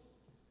attention.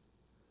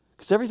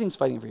 Because everything's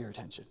fighting for your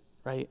attention,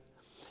 right?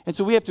 And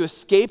so we have to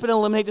escape and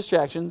eliminate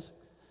distractions,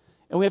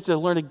 and we have to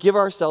learn to give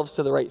ourselves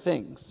to the right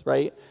things,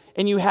 right?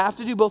 And you have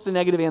to do both the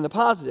negative and the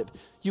positive.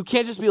 You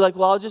can't just be like,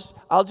 well,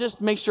 I'll just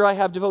make sure I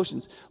have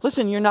devotions.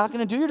 Listen, you're not going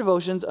to do your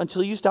devotions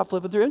until you stop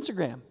flipping through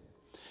Instagram.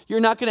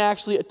 You're not going to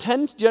actually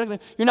attend, you're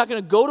not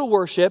going to go to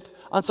worship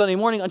on Sunday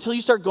morning until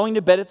you start going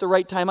to bed at the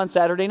right time on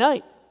Saturday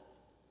night.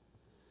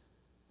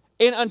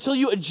 And until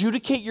you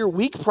adjudicate your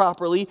week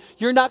properly,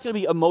 you're not going to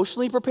be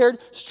emotionally prepared,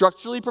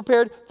 structurally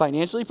prepared,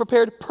 financially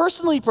prepared,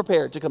 personally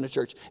prepared to come to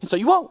church. And so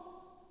you won't.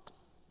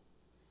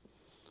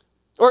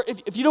 Or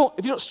if you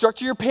don't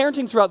structure your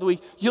parenting throughout the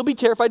week, you'll be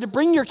terrified to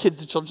bring your kids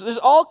to children. There's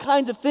all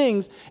kinds of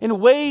things and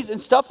ways and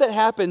stuff that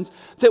happens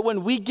that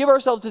when we give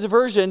ourselves to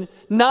diversion,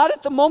 not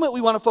at the moment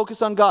we want to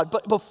focus on God,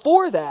 but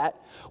before that,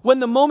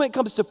 when the moment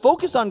comes to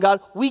focus on God,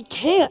 we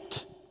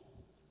can't.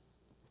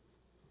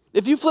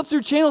 If you flip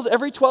through channels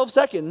every 12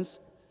 seconds,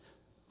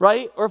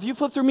 right? Or if you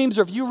flip through memes,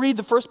 or if you read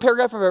the first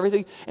paragraph of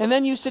everything, and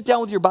then you sit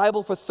down with your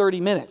Bible for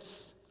 30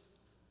 minutes,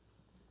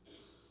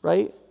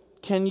 right?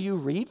 Can you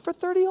read for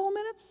 30 whole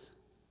minutes?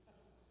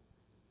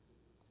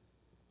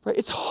 right?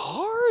 It's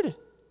hard,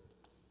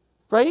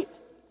 right?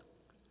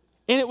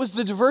 And it was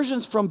the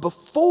diversions from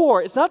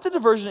before. It's not the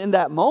diversion in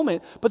that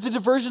moment, but the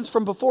diversions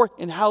from before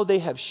and how they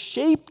have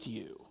shaped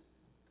you.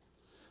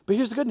 But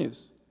here's the good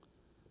news.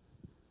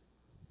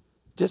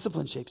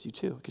 Discipline shapes you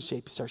too. It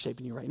can start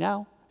shaping you right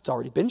now. It's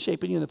already been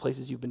shaping you in the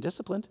places you've been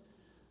disciplined.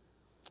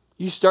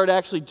 You start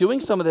actually doing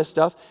some of this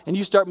stuff, and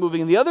you start moving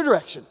in the other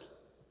direction.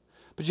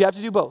 But you have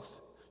to do both.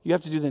 You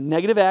have to do the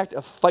negative act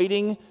of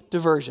fighting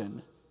diversion.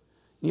 And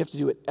you have to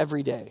do it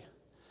every day.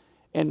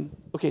 And,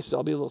 okay, so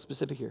I'll be a little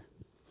specific here.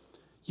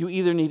 You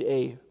either need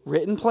a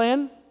written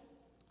plan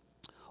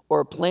or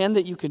a plan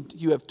that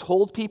you have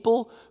told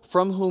people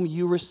from whom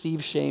you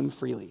receive shame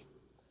freely.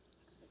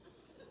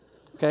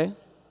 Okay?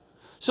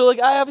 So, like,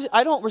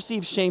 I don't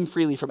receive shame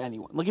freely from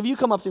anyone. Like, if you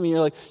come up to me and you're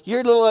like,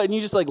 you're little, and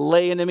you just, like,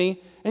 lay into me,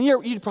 and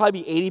you'd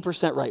probably be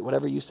 80% right,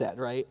 whatever you said,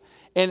 right?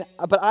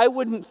 But I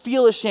wouldn't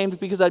feel ashamed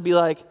because I'd be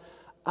like,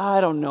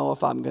 I don't know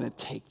if I'm going to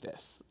take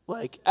this.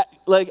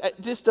 It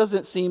just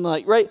doesn't seem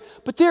like, right?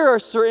 But there are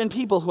certain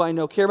people who I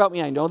know care about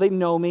me. I know they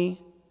know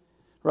me,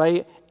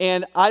 right?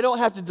 And I don't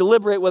have to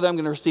deliberate whether I'm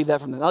going to receive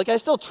that from them. Like, I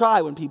still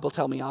try when people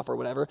tell me off or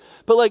whatever.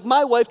 But, like,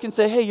 my wife can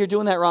say, hey, you're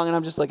doing that wrong, and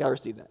I'm just like, I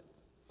received that.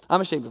 I'm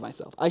ashamed of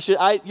myself.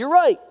 You're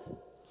right.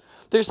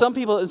 There's some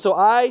people, and so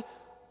I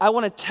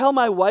want to tell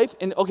my wife,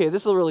 and okay,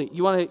 this will really,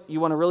 you want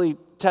to really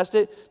test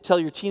it? Tell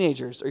your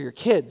teenagers or your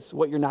kids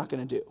what you're not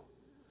going to do.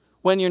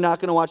 When you're not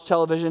going to watch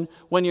television,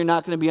 when you're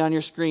not going to be on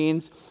your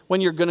screens,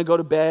 when you're going to go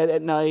to bed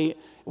at night.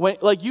 When,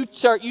 like, you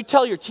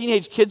tell your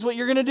teenage kids what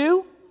you're going to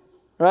do,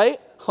 right?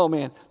 Oh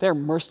man, they're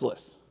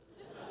merciless.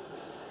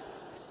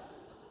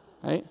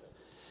 Right?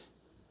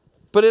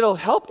 But it'll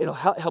help.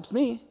 Helps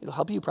me. It'll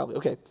help you probably.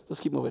 Okay,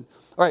 let's keep moving.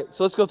 All right,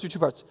 so let's go through two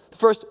parts. The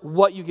first,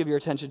 what you give your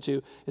attention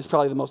to, is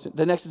probably the most.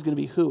 The next is going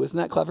to be who. Isn't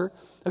that clever?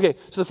 Okay,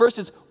 so the first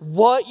is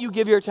what you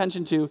give your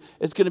attention to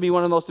is going to be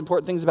one of the most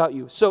important things about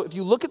you. So if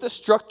you look at the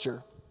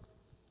structure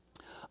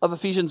of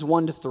Ephesians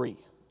 1-3,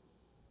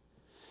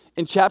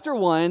 in chapter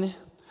 1,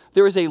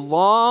 there is a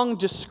long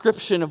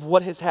description of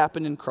what has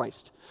happened in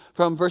Christ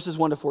from verses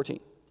 1-14.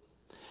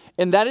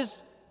 And that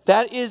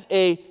is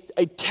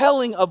a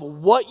telling of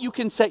what you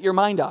can set your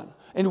mind on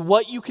and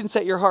what you can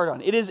set your heart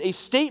on. It is a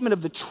statement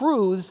of the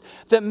truths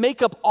that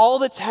make up all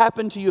that's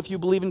happened to you if you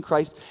believe in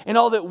Christ and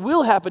all that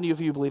will happen to you if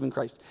you believe in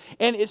Christ.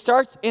 And it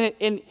starts, and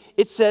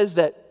it says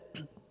that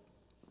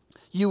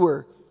you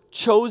were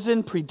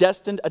chosen,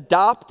 predestined,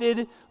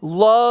 adopted,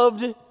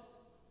 loved,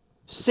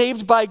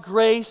 saved by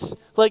grace.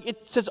 Like,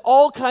 it says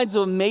all kinds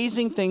of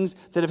amazing things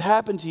that have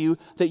happened to you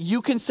that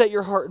you can set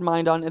your heart and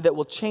mind on and that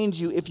will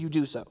change you if you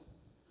do so.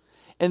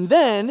 And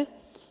then,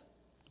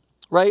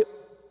 right,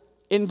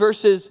 in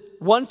verses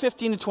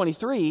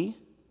 1:15-23,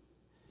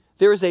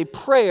 there is a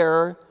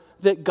prayer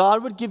that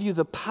God would give you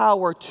the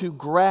power to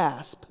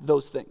grasp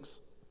those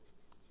things.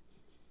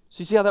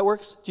 So you see how that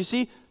works? Do you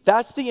see?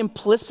 That's the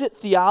implicit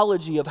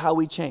theology of how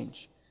we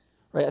change.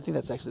 Right? I think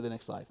that's actually the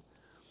next slide.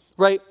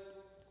 Right?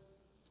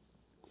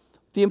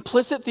 The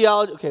implicit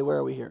theology, okay, where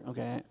are we here?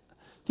 Okay.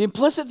 The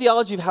implicit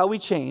theology of how we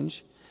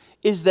change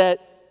is that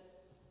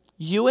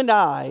you and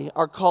I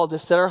are called to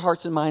set our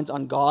hearts and minds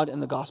on God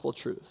and the gospel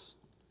truths.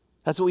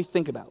 That's what we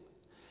think about.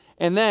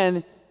 And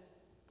then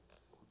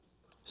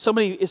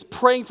somebody is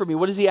praying for me.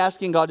 What is he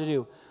asking God to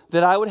do?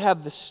 That I would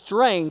have the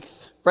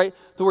strength, right?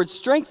 The word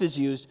strength is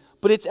used,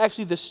 but it's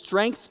actually the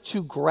strength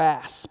to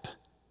grasp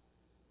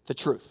the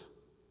truth.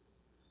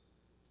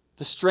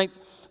 The strength.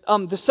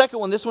 The second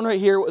one, this one right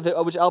here,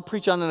 which I'll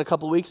preach on in a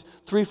couple of weeks,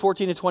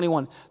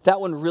 3:14-21. That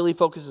one really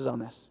focuses on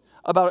this.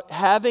 About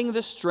having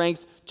the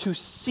strength to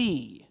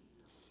see,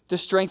 the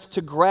strength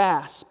to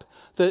grasp,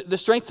 the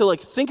strength to, like,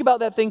 think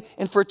about that thing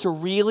and for it to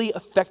really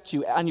affect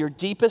you on your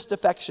deepest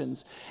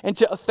affections and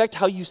to affect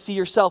how you see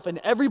yourself and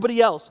everybody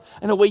else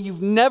in a way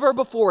you've never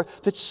before,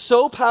 that's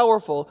so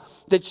powerful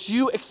that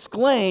you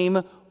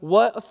exclaim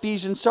what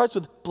Ephesians starts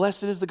with: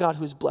 blessed is the God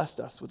who has blessed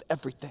us with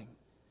everything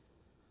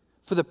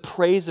for the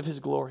praise of his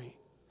glory.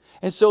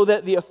 And so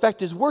that the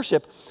effect is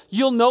worship.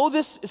 You'll know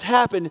this has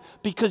happened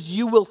because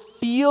you will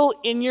feel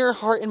in your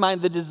heart and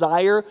mind the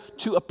desire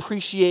to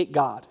appreciate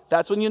God.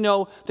 That's when you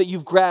know that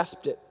you've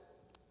grasped it.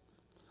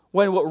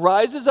 When what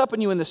rises up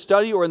in you in the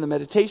study or in the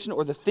meditation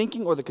or the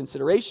thinking or the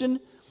consideration,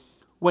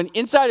 when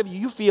inside of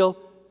you feel,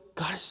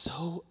 God is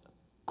so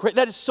great,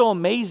 that is so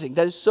amazing,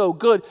 that is so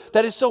good,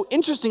 that is so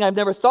interesting, I've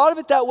never thought of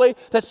it that way,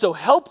 that's so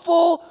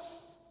helpful.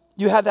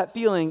 You have that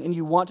feeling and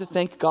you want to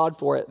thank God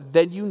for it.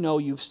 Then you know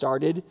you've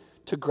started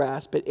to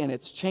grasp it and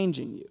it's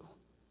changing you,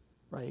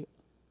 right?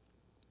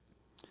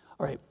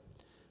 All right.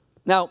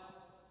 Now,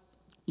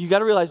 you got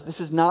to realize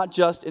this is not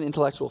just an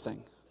intellectual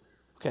thing,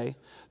 okay?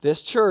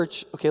 This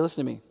church, okay,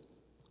 listen to me.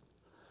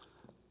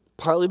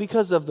 Partly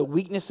because of the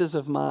weaknesses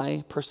of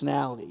my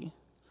personality,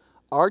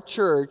 our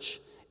church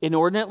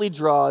inordinately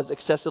draws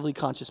excessively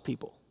conscious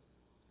people,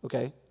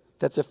 okay?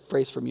 That's a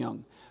phrase from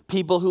Jung.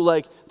 People who,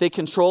 like, they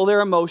control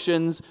their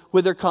emotions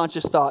with their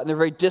conscious thought, and they're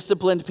very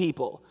disciplined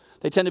people.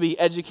 They tend to be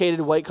educated,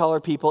 white-collar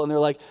people, and they're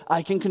like,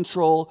 I can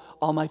control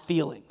all my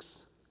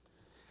feelings.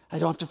 I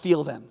don't have to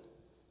feel them.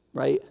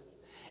 right?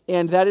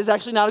 And that is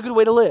actually not a good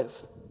way to live.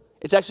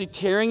 It's actually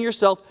tearing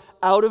yourself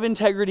out of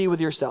integrity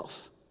with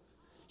yourself.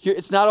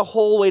 It's not a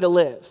whole way to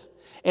live.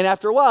 And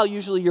after a while,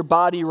 usually your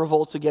body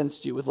revolts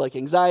against you with like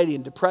anxiety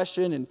and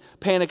depression and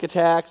panic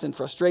attacks and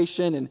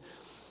frustration,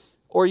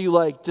 or you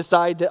like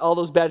decide that all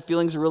those bad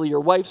feelings are really your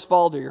wife's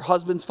fault or your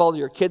husband's fault or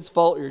your kid's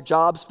fault or your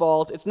job's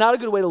fault. It's not a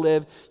good way to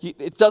live.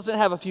 It doesn't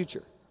have a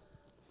future.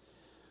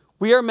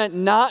 We are meant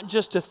not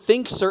just to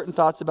think certain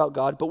thoughts about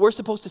God, but we're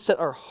supposed to set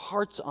our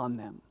hearts on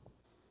them,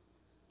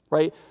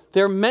 right?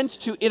 They're meant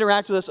to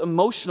interact with us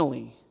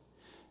emotionally.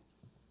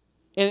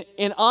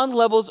 And on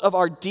levels of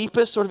our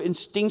deepest sort of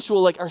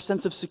instinctual, like our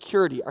sense of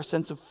security, our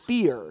sense of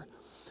fear,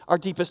 our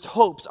deepest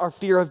hopes, our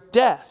fear of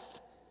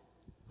death,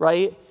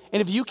 right?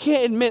 And if you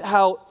can't admit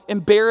how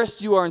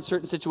embarrassed you are in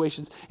certain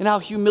situations and how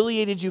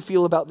humiliated you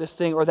feel about this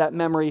thing or that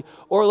memory,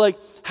 or like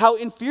how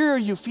inferior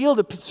you feel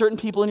to certain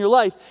people in your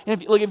life,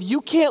 and if you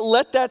can't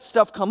let that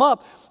stuff come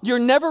up, you're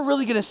never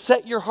really going to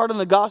set your heart on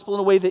the gospel in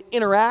a way that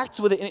interacts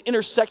with it and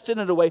intersects it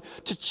in a way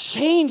to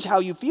change how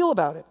you feel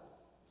about it.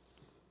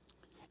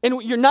 And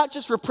you're not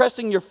just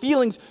repressing your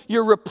feelings,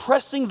 you're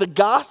repressing the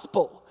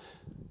gospel.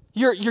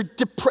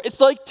 It's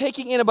like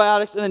taking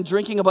antibiotics and then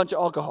drinking a bunch of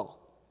alcohol.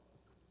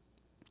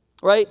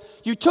 Right?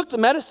 You took the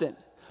medicine,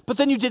 but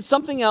then you did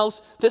something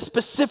else that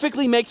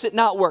specifically makes it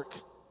not work.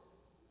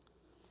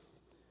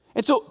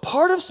 And so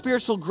part of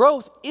spiritual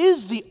growth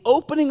is the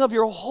opening of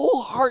your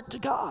whole heart to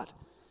God.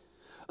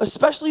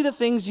 Especially the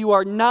things you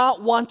are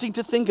not wanting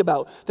to think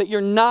about, that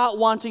you're not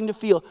wanting to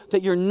feel,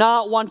 that you're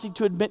not wanting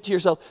to admit to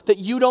yourself, that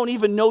you don't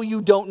even know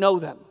you don't know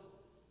them.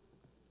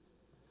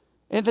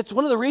 And that's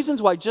one of the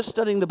reasons why just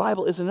studying the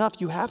Bible isn't enough.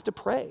 You have to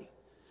pray.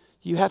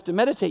 You have to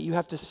meditate. You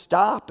have to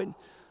stop and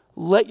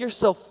let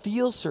yourself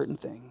feel certain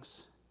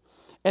things.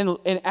 And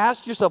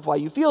ask yourself why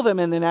you feel them,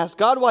 and then ask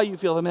God why you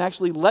feel them, and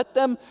actually let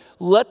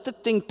the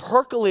thing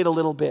percolate a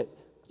little bit.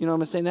 You know what I'm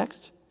going to say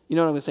next? You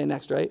know what I'm going to say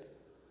next, right?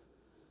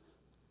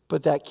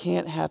 But that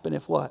can't happen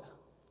if what?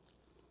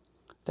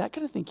 That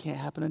kind of thing can't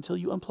happen until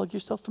you unplug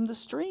yourself from the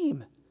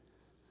stream.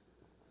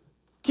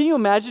 Can you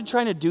imagine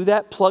trying to do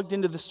that plugged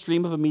into the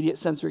stream of immediate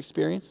sensory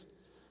experience?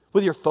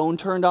 With your phone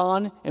turned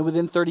on and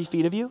within 30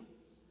 feet of you?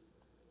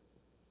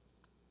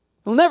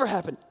 It'll never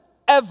happen,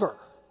 ever.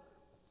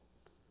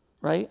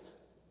 Right?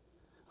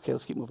 Okay,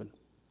 let's keep moving.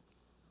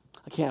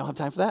 I don't have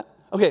time for that.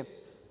 Okay.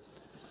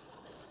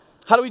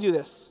 How do we do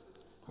this?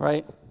 All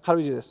right? How do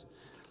we do this?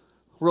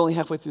 We're only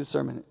halfway through the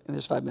sermon, and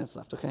there's 5 minutes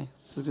left, okay?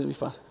 This is going to be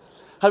fun.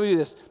 How do we do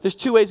this? There's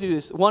 2 ways to do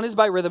this. One is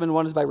by rhythm, and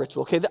one is by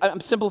ritual, okay?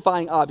 I'm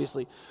simplifying,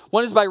 obviously.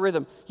 One is by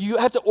rhythm. You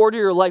have to order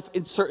your life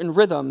in certain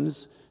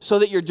rhythms so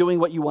that you're doing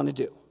what you want to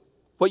do,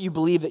 what you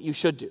believe that you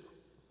should do,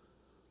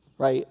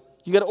 right?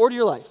 You got to order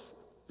your life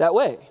that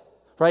way,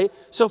 right?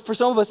 So for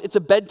some of us, it's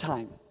a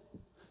bedtime,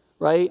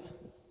 right?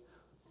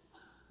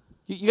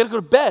 You got to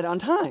go to bed on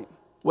time.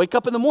 Wake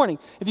up in the morning.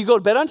 If you go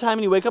to bed on time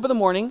and you wake up in the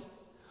morning,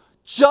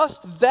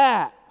 just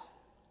that,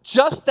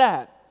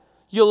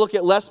 you'll look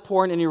at less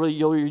porn and you'll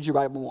read your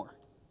Bible more.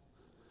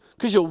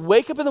 Because you'll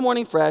wake up in the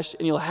morning fresh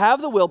and you'll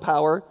have the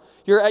willpower.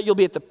 You'll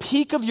be at the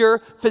peak of your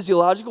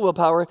physiological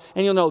willpower,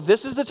 and you'll know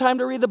this is the time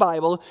to read the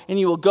Bible, and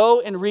you will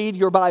go and read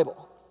your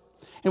Bible.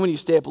 And when you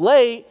stay up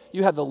late,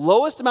 you have the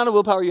lowest amount of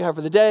willpower you have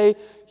for the day.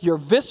 Your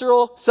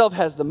visceral self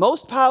has the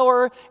most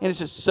power, and it's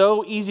just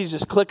so easy to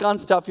just click on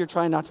stuff you're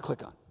trying not to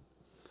click on.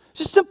 It's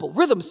just simple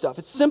rhythm stuff.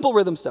 It's simple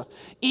rhythm stuff.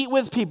 Eat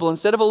with people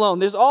instead of alone.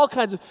 There's all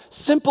kinds of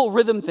simple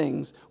rhythm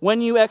things when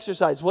you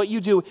exercise, what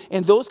you do,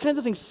 and those kinds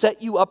of things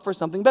set you up for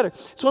something better.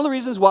 It's one of the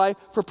reasons why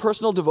for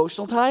personal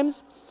devotional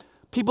times,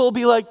 people will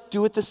be like,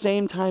 do it the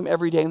same time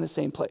every day in the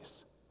same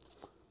place.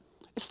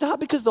 It's not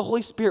because the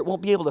Holy Spirit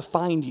won't be able to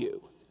find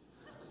you.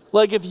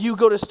 Like if you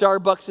go to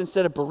Starbucks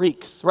instead of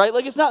Barriques, right?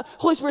 Like it's not,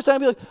 Holy Spirit's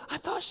not going to be like, I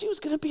thought she was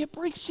going to be at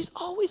Barriques. She's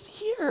always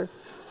here.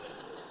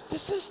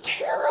 This is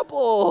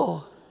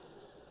terrible.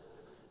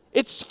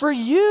 It's for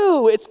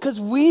you. It's because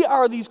we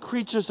are these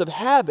creatures of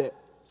habit.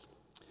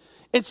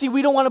 And see,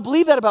 we don't want to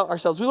believe that about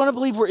ourselves. We want to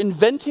believe we're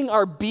inventing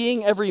our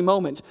being every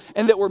moment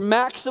and that we're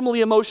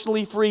maximally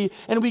emotionally free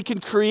and we can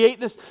create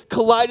this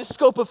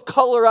kaleidoscope of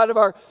color out of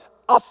our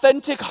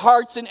authentic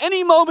hearts in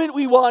any moment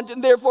we want,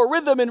 and therefore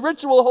rhythm and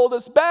ritual hold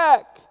us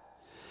back.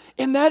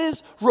 And that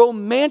is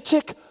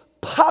romantic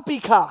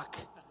poppycock.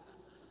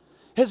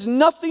 It has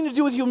nothing to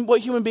do with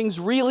what human beings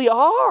really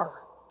are.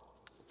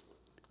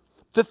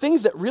 The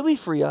things that really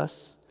free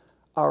us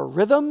are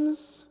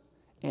rhythms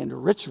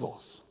and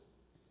rituals.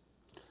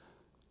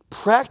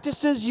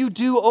 Practices you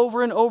do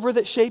over and over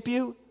that shape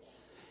you,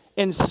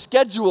 and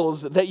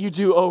schedules that you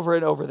do over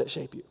and over that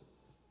shape you.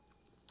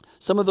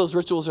 Some of those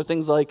rituals are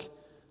things like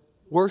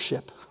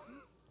worship.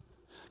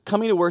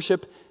 Coming to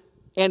worship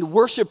and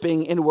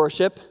worshiping in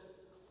worship.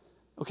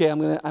 Okay,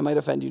 I might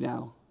offend you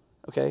now.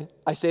 Okay?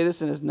 I say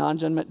this in as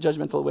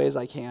non-judgmental a way as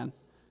I can.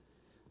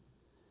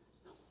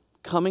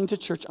 Coming to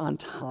church on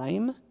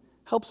time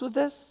helps with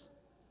this.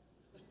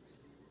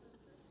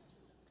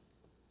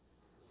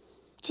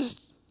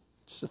 Just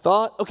a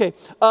thought. Okay.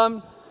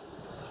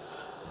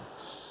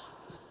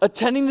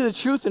 attending to the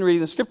truth and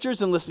reading the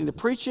scriptures and listening to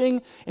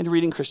preaching and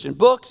reading Christian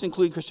books,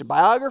 including Christian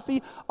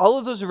biography, all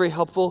of those are very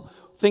helpful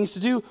things to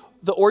do.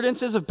 The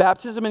ordinances of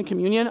baptism and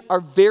communion are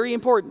very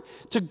important.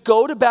 To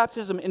go to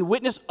baptism and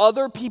witness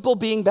other people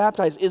being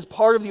baptized is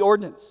part of the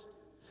ordinance.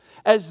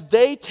 As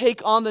they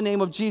take on the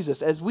name of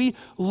Jesus, as we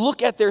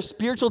look at their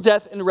spiritual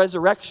death and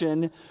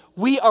resurrection,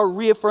 we are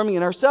reaffirming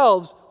in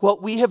ourselves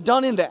what we have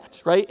done in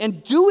that, right?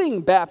 And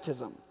doing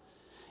baptism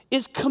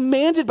is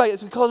commanded by,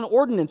 as we call it, an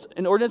ordinance.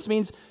 An ordinance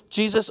means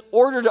Jesus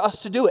ordered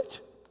us to do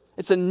it.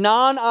 It's a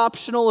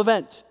non-optional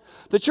event.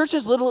 The church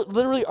has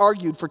literally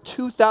argued for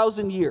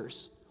 2,000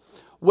 years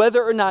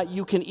whether or not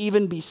you can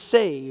even be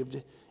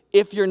saved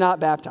if you're not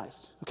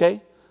baptized,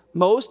 okay?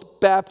 Most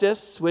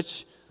Baptists,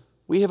 which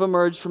we have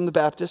emerged from the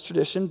Baptist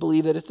tradition,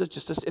 believe that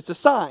it's a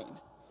sign.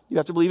 You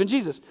have to believe in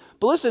Jesus.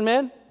 But listen,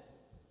 man,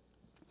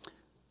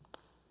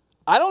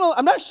 I don't know.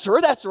 I'm not sure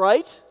that's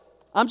right.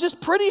 I'm just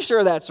pretty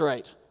sure that's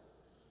right.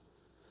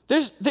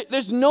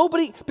 There's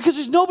nobody, because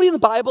there's nobody in the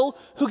Bible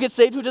who gets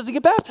saved who doesn't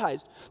get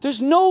baptized.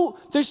 There's no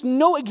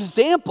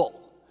example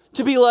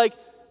to be like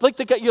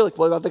the guy, you're like,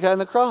 what about the guy on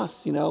the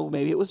cross? You know,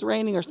 maybe it was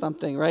raining or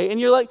something, right? And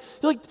you're like,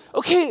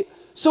 okay,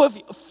 so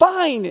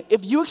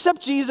if you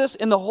accept Jesus,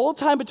 and the whole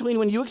time between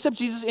when you accept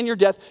Jesus and your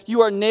death,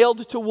 you are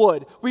nailed to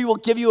wood, we will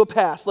give you a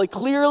pass. Like,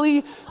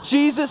 clearly,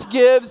 Jesus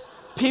gives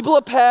people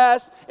a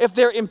pass if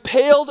they're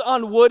impaled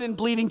on wood and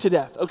bleeding to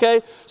death,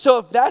 okay? So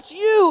if that's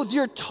you,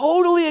 you're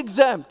totally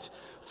exempt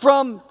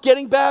from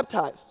getting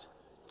baptized.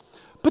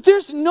 But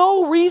there's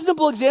no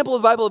reasonable example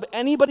in the Bible of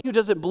anybody who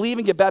doesn't believe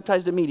and get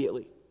baptized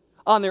immediately,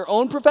 on their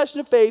own profession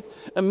of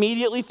faith,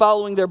 immediately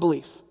following their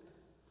belief.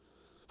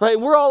 Right?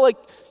 And we're all like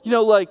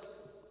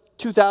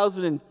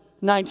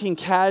 2019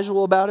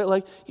 casual about it.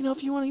 Like,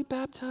 if you want to get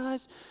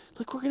baptized,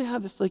 like, we're going to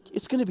have this, like,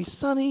 it's going to be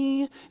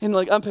sunny. And,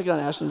 like, I'm picking on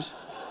Ashley.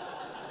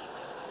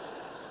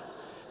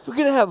 We're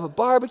going to have a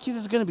barbecue.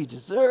 There's going to be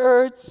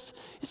desserts.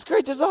 It's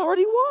great. There's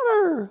already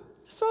water.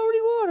 There's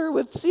already water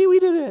with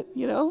seaweed in it,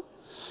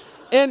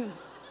 And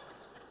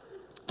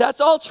that's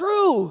all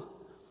true.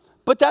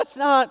 But that's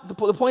not, the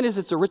point is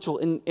it's a ritual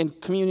in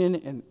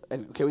communion.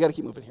 And okay, we got to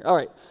keep moving here. All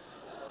right,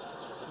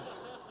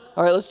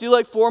 let's do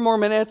like 4 more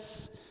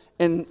minutes,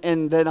 and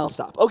then I'll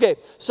stop. Okay,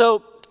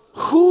 so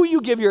who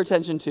you give your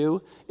attention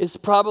to is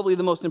probably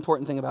the most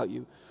important thing about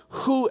you.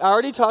 I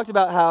already talked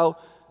about how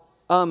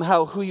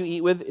who you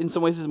eat with in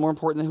some ways is more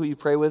important than who you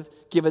pray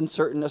with, given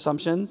certain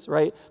assumptions,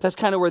 right? That's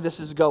kind of where this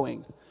is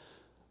going.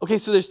 Okay,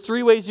 so there's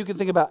 3 ways you can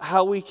think about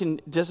how we can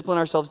discipline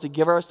ourselves to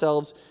give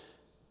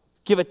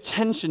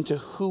attention to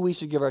who we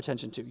should give our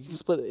attention to. You can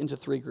split it into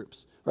 3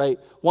 groups, right?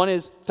 One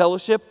is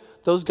fellowship,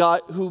 those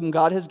whom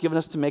God has given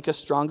us to make us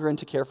stronger and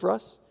to care for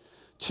us.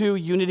 2,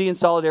 unity and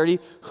solidarity,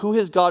 who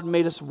has God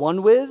made us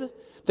one with,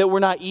 that we're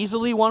not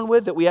easily one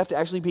with, that we have to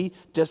actually be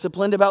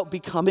disciplined about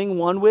becoming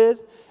one with.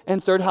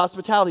 And 3,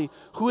 hospitality,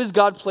 who has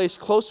God placed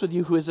close with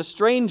you, who is a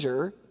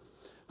stranger,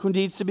 who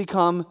needs to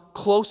become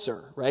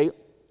closer, right?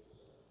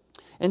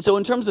 And so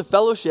in terms of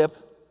fellowship,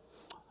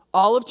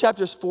 all of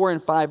chapters 4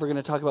 and 5 are going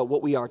to talk about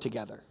what we are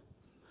together.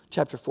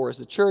 Chapter 4 is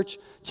the church.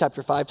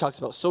 Chapter 5 talks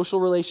about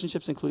social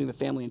relationships, including the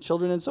family and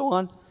children and so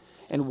on,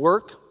 and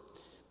work.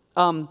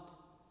 And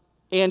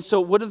so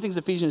one of the things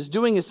Ephesians is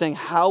doing is saying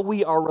how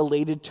we are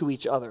related to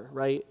each other,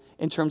 right,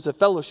 in terms of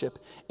fellowship.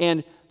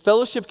 And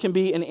fellowship can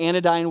be an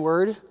anodyne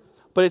word,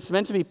 but it's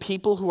meant to be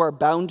people who are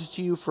bound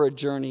to you for a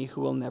journey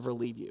who will never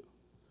leave you.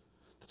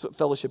 That's what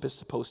fellowship is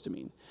supposed to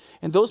mean.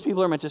 And those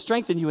people are meant to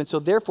strengthen you. And so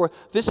therefore,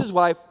 this is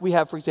why we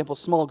have, for example,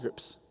 small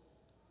groups.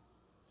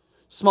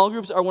 Small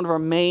groups are one of our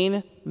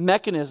main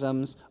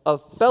mechanisms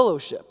of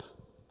fellowship,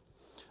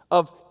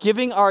 of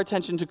giving our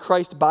attention to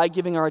Christ by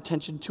giving our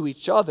attention to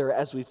each other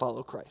as we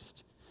follow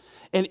Christ.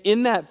 And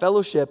in that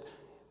fellowship,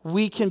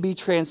 we can be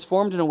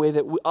transformed in a way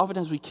that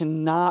oftentimes we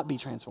cannot be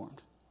transformed.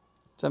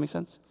 Does that make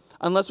sense?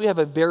 Unless we have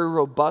a very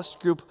robust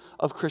group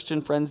of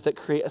Christian friends that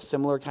create a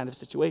similar kind of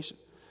situation.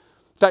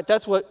 In fact,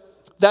 that's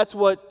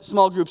what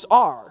small groups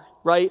are,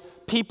 right?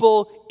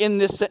 People in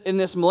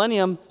this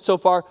millennium so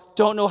far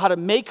don't know how to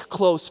make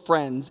close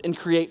friends and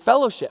create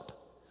fellowship.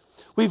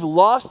 We've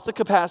lost the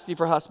capacity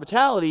for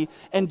hospitality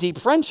and deep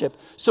friendship.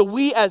 So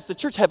we as the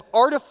church have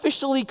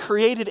artificially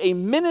created a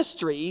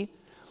ministry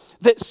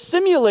that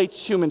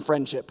simulates human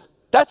friendship.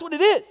 That's what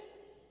it is.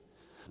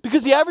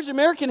 Because the average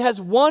American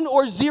has 1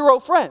 or 0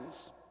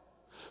 friends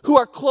who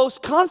are close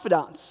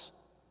confidants.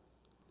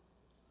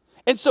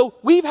 And so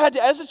we've had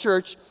to, as a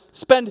church,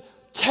 spend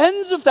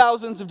tens of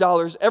thousands of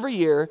dollars every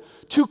year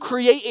to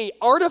create an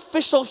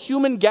artificial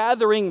human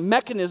gathering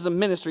mechanism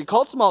ministry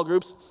called small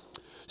groups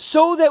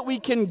so that we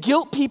can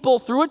guilt people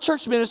through a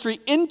church ministry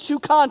into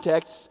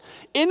contexts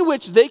in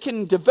which they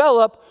can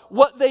develop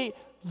what they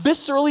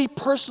viscerally,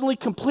 personally,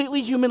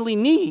 completely, humanly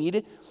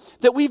need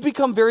that we've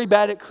become very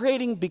bad at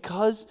creating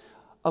because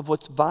of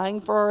what's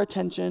vying for our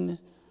attention,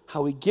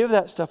 how we give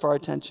that stuff our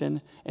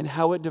attention, and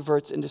how it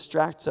diverts and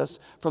distracts us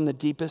from the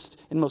deepest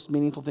and most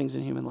meaningful things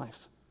in human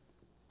life.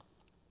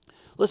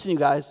 Listen, you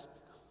guys,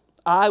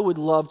 I would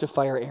love to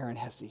fire Aaron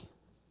Hesse.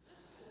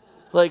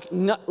 Like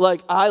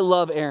I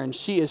love Erin.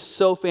 She is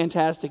so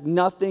fantastic.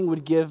 Nothing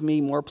would give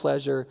me more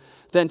pleasure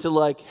than to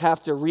like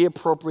have to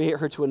reappropriate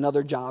her to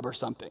another job or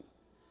something.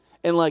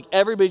 And like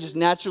everybody just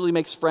naturally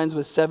makes friends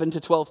with 7 to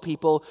 12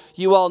 people.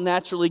 You all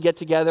naturally get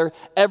together.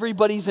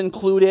 Everybody's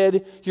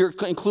included. You're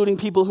including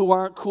people who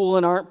aren't cool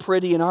and aren't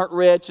pretty and aren't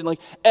rich. And like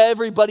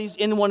everybody's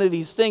in one of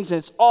these things and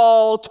it's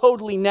all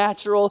totally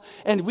natural.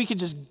 And we could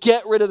just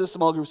get rid of the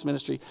small groups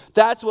ministry.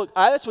 That's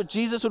what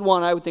Jesus would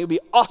want. I would think would be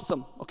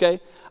awesome,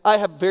 okay? I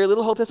have very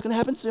little hope that's going to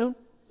happen soon,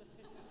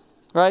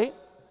 right?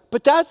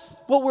 But that's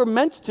what we're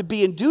meant to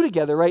be and do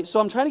together, right? So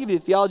I'm trying to give you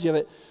the theology of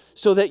it,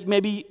 so that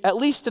maybe at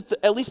least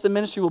the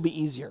ministry will be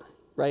easier,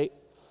 right?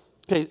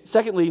 Okay,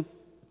 secondly,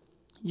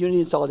 unity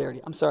and solidarity.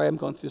 I'm sorry, I'm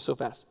going through this so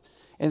fast.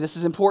 And this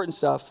is important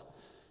stuff.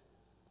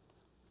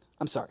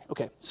 I'm sorry.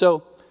 Okay,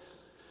 so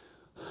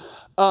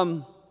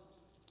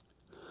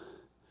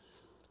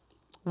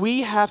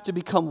we have to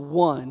become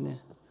one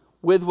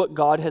with what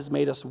God has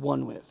made us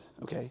one with,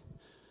 okay?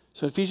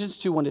 So Ephesians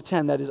 2,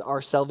 1-10, that is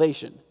our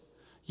salvation.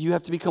 You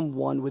have to become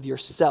one with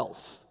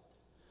yourself.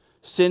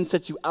 Sin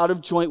sets you out of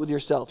joint with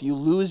yourself. You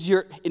lose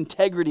your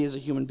integrity as a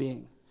human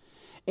being.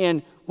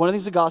 And one of the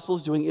things the gospel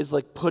is doing is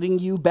like putting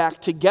you back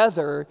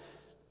together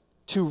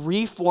to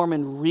reform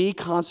and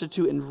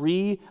reconstitute and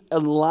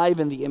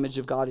re-enliven the image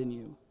of God in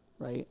you,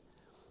 right?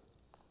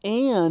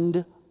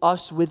 And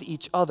us with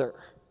each other.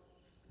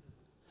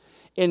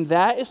 And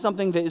that is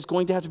something that is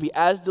going to have to be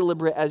as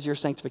deliberate as your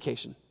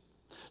sanctification.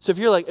 So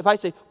if I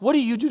say, what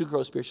do you do to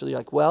grow spiritually? You're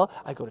like, well,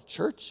 I go to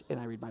church and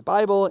I read my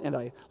Bible and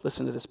I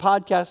listen to this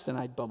podcast and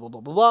I blah, blah,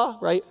 blah, blah, blah,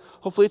 right?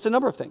 Hopefully it's a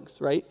number of things,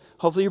 right?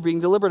 Hopefully you're being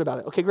deliberate about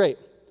it. Okay, great.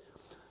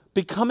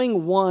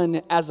 Becoming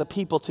one as a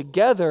people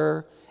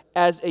together,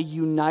 as a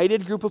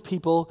united group of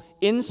people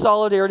in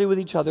solidarity with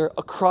each other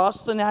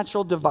across the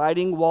natural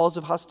dividing walls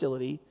of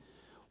hostility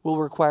will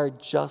require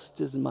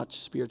just as much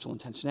spiritual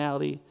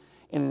intentionality.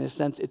 And in a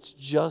sense, it's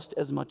just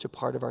as much a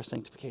part of our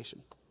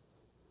sanctification.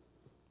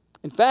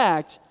 In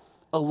fact,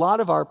 a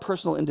lot of our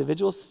personal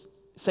individual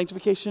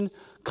sanctification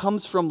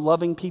comes from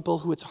loving people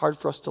who it's hard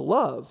for us to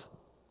love.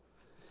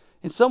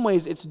 In some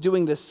ways, it's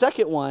doing the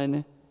second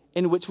one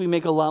in which we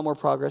make a lot more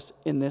progress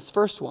in this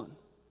first one.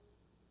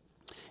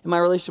 And my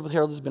relationship with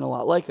Harold has been a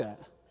lot like that.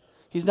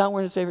 He's not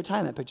wearing his favorite tie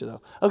in that picture,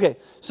 though. Okay,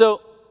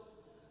 so,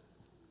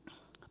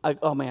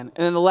 oh man.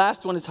 And then the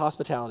last one is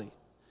hospitality,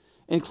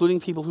 including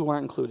people who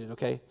aren't included,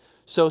 okay?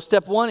 So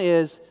step one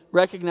is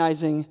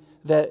recognizing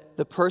that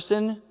the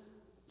person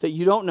that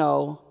you don't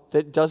know,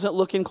 that doesn't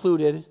look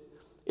included,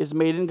 is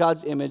made in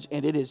God's image,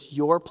 and it is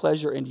your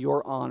pleasure and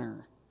your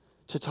honor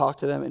to talk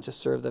to them and to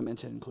serve them and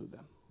to include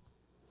them.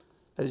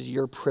 That is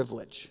your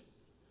privilege.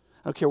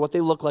 I don't care what they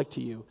look like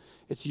to you.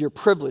 It's your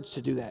privilege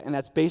to do that. And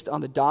that's based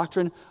on the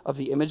doctrine of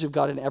the image of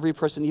God in every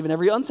person, even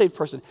every unsaved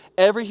person.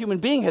 Every human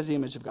being has the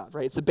image of God,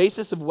 right? It's the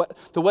basis of what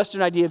the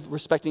Western idea of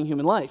respecting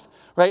human life,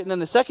 right? And then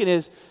the second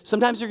is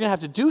sometimes you're going to have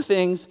to do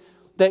things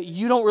that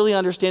you don't really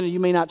understand and you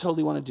may not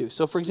totally want to do.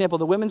 So, for example,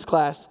 the women's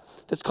class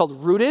that's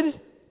called Rooted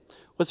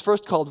was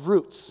first called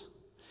Roots.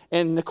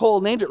 And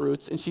Nicole named it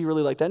Roots, and she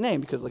really liked that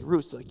name because, like,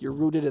 roots, like you're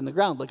rooted in the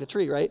ground like a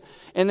tree, right?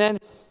 And then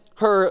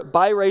her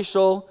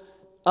biracial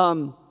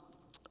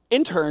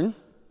intern,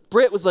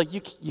 Britt, was like,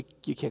 you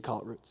can't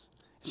call it Roots.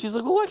 And she's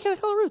like, well, why can't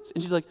I call it Roots?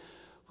 And she's like,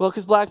 well,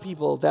 because black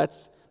people, that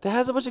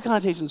has a bunch of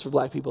connotations for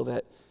black people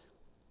that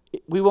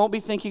we won't be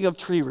thinking of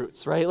tree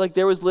roots, right? Like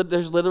there's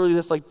literally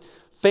this like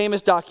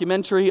famous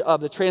documentary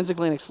of the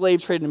transatlantic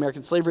slave trade in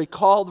American slavery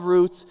called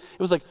Roots. It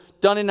was like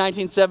done in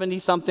 1970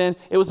 something.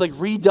 It was like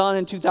redone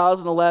in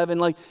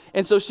 2011.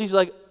 And so she's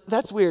like,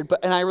 that's weird,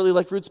 and I really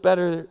like Roots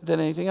better than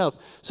anything else.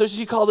 So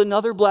she called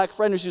another black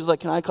friend, and she was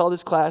like, can I call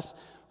this class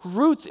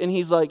Roots? And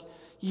he's like,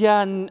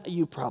 yeah,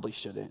 you probably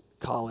shouldn't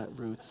call it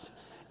Roots.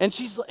 And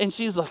she's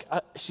like,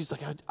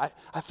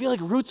 I feel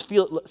like Roots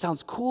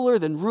sounds cooler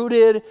than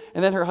Rooted.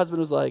 And then her husband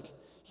was like,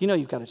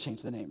 you've got to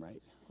change the name,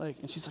 right?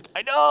 And she's like,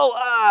 I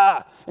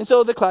know, And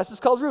so the class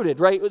is called Rooted,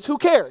 right? It's who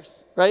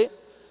cares, right?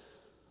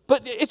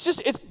 But it's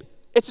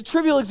a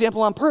trivial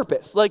example on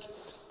purpose. Like,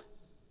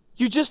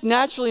 you just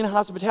naturally in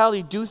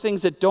hospitality do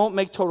things that don't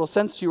make total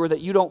sense to you or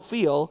that you don't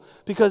feel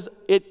because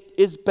it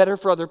is better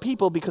for other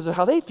people because of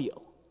how they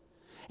feel.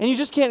 And you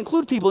just can't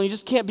include people, and we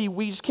just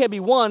can't be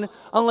one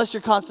unless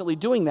you're constantly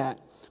doing that.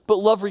 But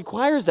love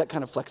requires that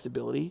kind of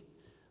flexibility,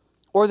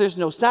 or there's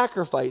no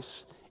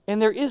sacrifice,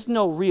 and there is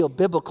no real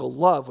biblical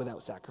love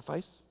without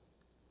sacrifice.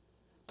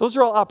 Those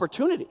are all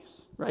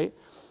opportunities, right?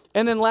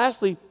 And then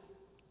lastly,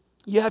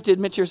 you have to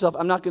admit to yourself,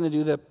 I'm not going to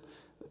do the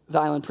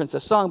Island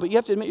Princess song, but you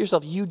have to admit to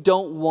yourself, you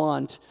don't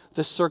want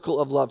the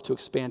circle of love to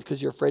expand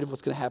because you're afraid of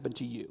what's going to happen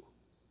to you,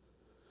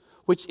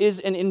 which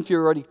is an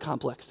inferiority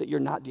complex that you're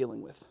not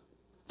dealing with,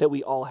 that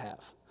we all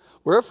have.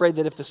 We're afraid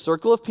that if the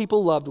circle of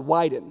people loved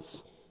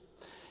widens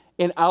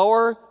and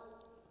our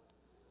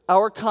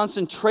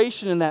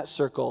concentration in that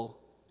circle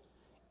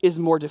is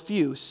more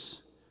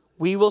diffuse,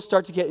 we will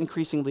start to get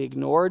increasingly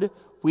ignored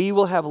we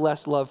will have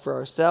less love for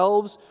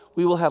ourselves.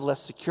 We will have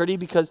less security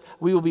because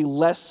we will be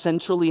less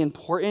centrally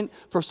important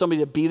for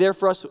somebody to be there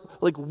for us.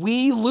 Like,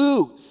 we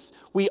lose.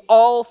 We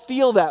all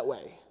feel that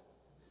way.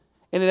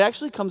 And it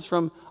actually comes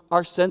from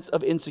our sense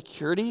of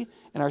insecurity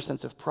and our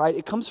sense of pride.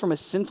 It comes from a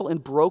sinful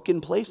and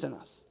broken place in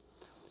us.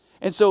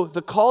 And so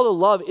the call to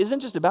love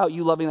isn't just about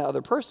you loving that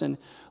other person.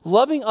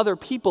 Loving other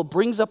people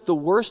brings up the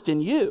worst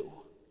in you,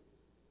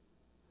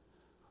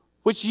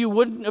 which you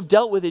wouldn't have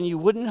dealt with and you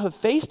wouldn't have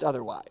faced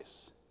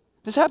otherwise.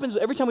 This happens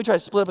every time we try to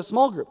split up a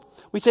small group.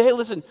 We say, hey,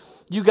 listen,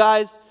 you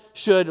guys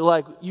should,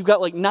 you've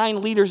got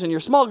 9 leaders in your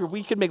small group.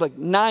 We could make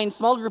 9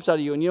 small groups out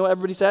of you. And you know what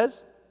everybody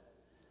says?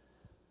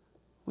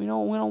 We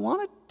don't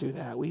want to do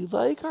that. We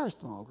like our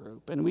small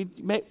group. And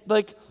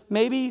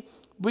maybe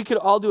we could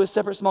all do a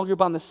separate small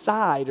group on the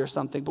side or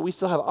something, but we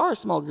still have our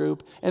small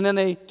group. And then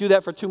they do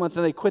that for 2 months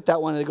and they quit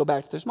that one and they go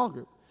back to their small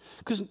group.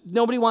 Because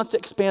nobody wants to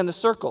expand the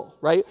circle,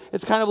 right?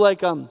 It's kind of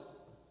like,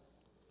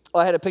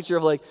 I had a picture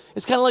of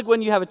it's kind of like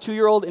when you have a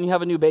 2-year-old and you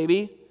have a new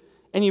baby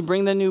and you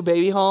bring the new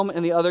baby home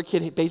and the other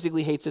kid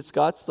basically hates its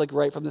guts,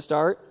 right from the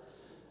start.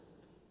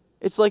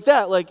 It's like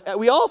that.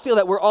 We all feel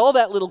that. We're all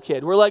that little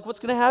kid. We're like, what's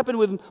going to happen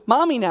with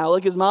mommy now?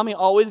 Is mommy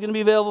always going to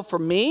be available for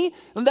me?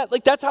 And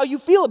that's how you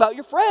feel about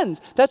your friends.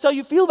 That's how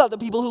you feel about the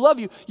people who love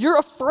you. You're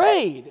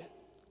afraid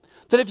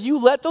that if you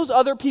let those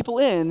other people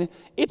in,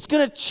 it's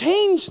going to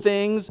change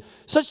things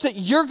such that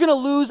you're going to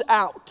lose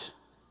out.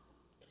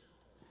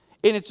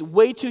 And it's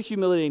way too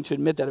humiliating to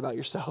admit that about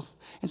yourself.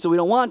 And so we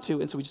don't want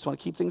to, and so we just want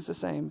to keep things the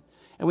same.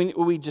 And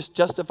we just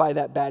justify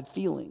that bad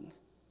feeling.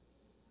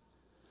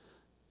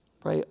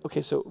 Right?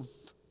 Okay, so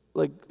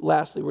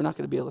lastly, we're not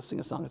going to be able to sing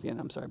a song at the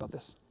end. I'm sorry about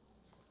this.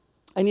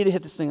 I need to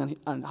hit this thing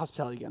on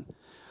hospitality again.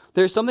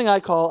 There's something I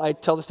call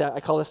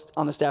this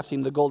on the staff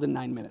team the golden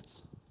 9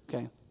 minutes.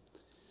 Okay?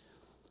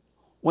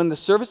 When the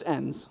service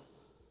ends,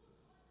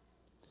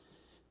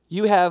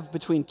 you have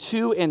between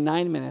 2 and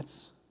 9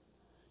 minutes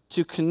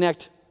to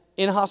connect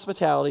in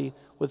hospitality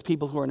with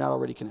people who are not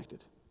already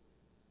connected.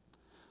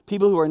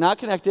 People who are not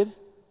connected,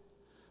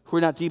 who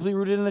are not deeply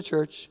rooted in the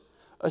church,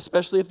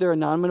 especially if they're a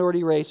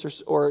non-minority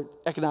race or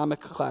economic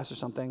class or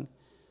something.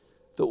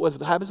 What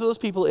happens to those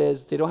people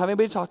is they don't have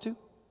anybody to talk to.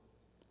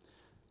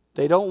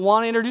 They don't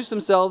want to introduce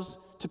themselves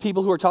to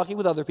people who are talking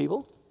with other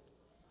people.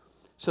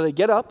 So they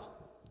get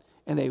up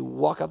and they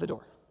walk out the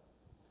door.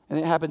 And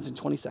it happens in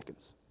 20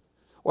 seconds.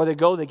 Or they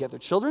get their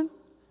children,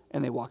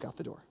 and they walk out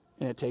the door.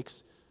 And it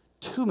takes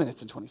 2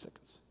 minutes and 20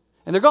 seconds.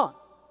 And they're gone.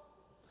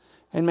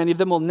 And many of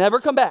them will never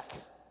come back.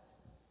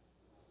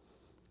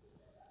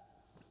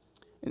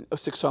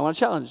 So I want to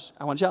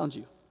challenge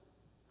you.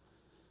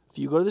 If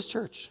you go to this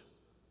church,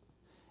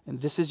 and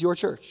this is your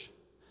church,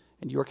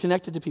 and you're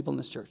connected to people in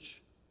this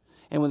church,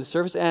 and when the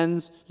service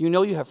ends, you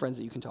know you have friends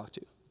that you can talk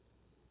to.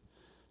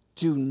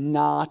 Do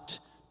not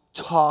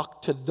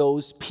talk to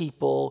those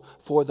people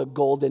for the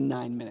golden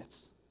 9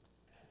 minutes.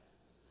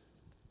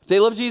 If they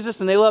love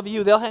Jesus and they love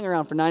you, they'll hang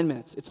around for 9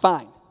 minutes. It's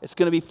fine. It's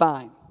going to be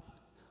fine.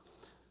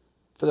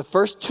 For the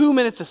first 2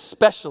 minutes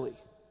especially,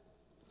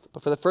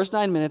 but for the first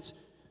 9 minutes,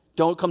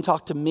 don't come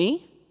talk to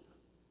me,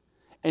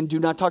 and do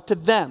not talk to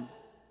them.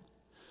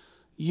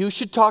 You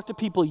should talk to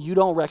people you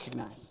don't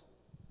recognize.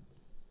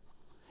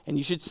 And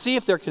you should see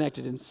if they're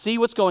connected and see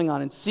what's going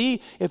on and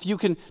see if you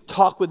can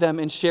talk with them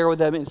and share with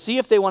them and see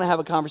if they want to have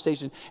a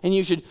conversation. And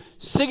you should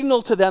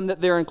signal to them that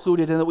they're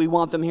included and that we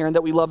want them here and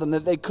that we love them,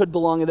 that they could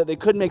belong and that they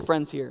could make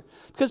friends here.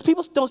 Because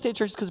people don't stay at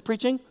churches because of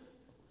preaching.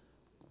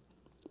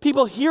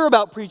 People hear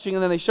about preaching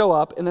and then they show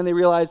up and then they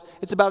realize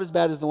it's about as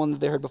bad as the one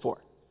that they heard before.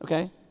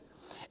 Okay?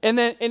 And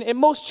then in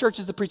most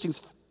churches, the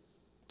preaching's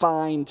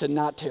fine to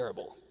not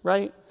terrible,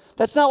 right?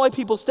 That's not why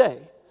people stay.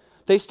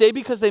 They stay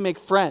because they make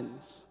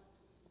friends.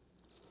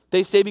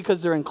 They stay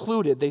because they're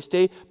included. They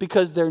stay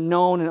because they're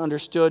known and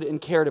understood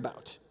and cared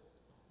about.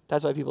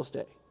 That's why people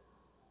stay.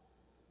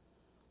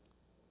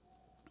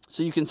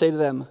 So you can say to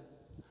them,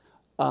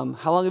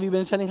 how long have you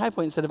been attending High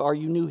Point instead of are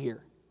you new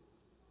here?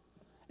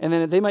 And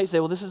then they might say,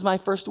 well, this is my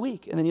first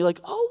week. And then you're like,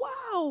 oh,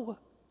 wow.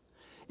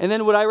 And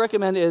then what I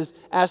recommend is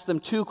ask them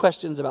 2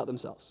 questions about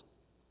themselves,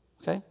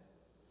 okay?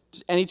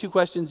 Just any 2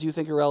 questions you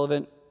think are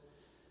relevant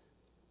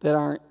that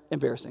aren't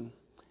embarrassing.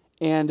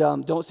 And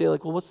don't say well,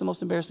 what's the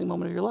most embarrassing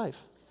moment of your life,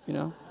 you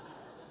know?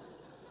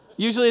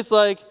 Usually it's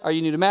are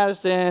you new to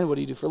Madison? What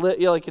do you do for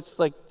it's it's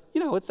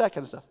that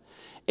kind of stuff.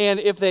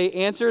 And if they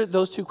answer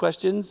those 2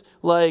 questions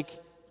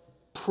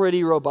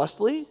pretty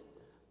robustly,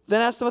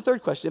 then ask them a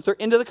 3rd question. If they're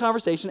into the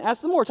conversation,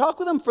 ask them more. Talk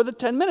with them for the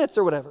 10 minutes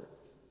or whatever.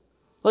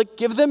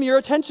 Give them your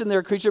attention. They're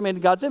a creature made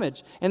in God's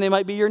image. And they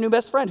might be your new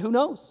best friend. Who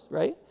knows,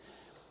 right?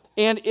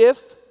 And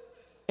if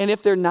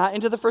they're not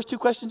into the first 2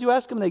 questions you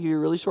ask them, they give you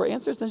really short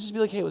answers, then just be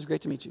like, hey, it was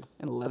great to meet you.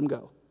 And let them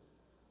go.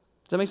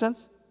 Does that make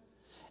sense?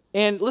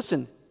 And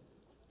listen,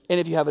 and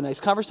if you have a nice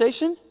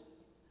conversation,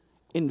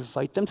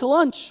 invite them to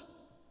lunch.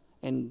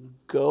 And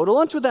go to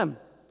lunch with them.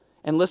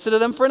 And listen to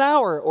them for an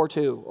hour or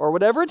 2, or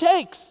whatever it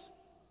takes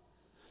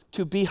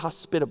to be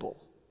hospitable.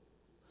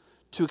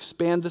 To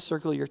expand the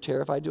circle you're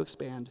terrified to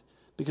expand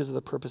because of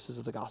the purposes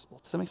of the gospel.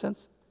 Does that make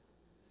sense?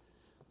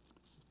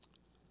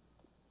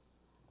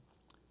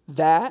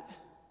 That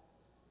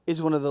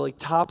is one of the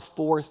top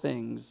 4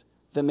 things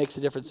that makes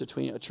a difference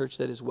between a church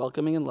that is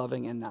welcoming and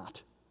loving and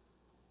not.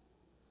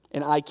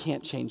 And I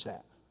can't change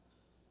that.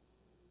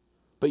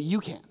 But you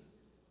can.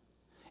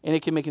 And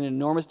it can make an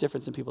enormous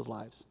difference in people's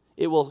lives.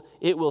 It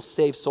will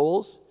save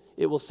souls.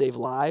 It will save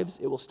lives.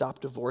 It will stop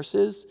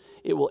divorces.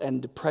 It will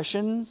end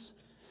depressions.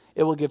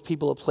 It will give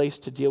people a place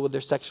to deal with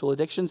their sexual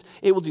addictions.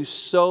 It will do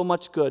so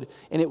much good.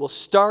 And it will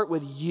start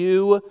with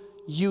you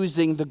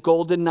using the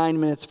golden 9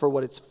 minutes for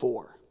what it's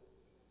for.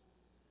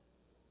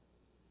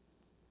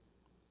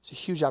 It's a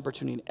huge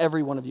opportunity, and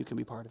every one of you can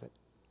be part of it.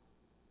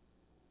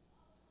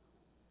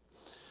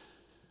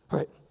 All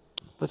right,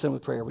 let's end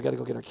with prayer. We got to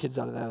go get our kids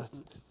out of that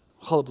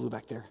hullabaloo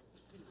back there.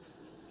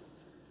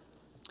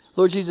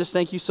 Lord Jesus,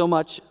 thank you so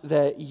much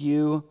that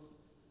you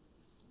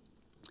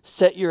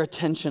set your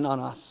attention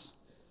on us.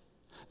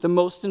 The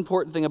most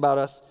important thing about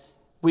us,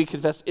 we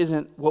confess,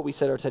 isn't what we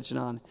set our attention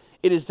on.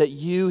 It is that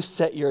you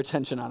set your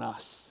attention on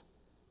us.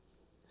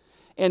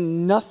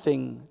 And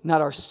nothing,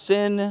 not our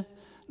sin,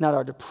 not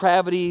our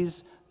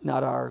depravities,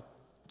 not our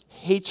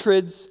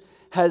hatreds,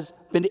 has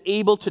been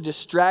able to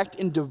distract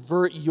and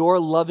divert your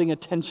loving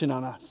attention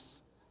on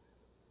us.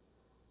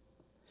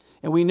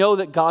 And we know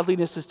that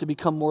godliness is to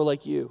become more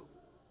like you,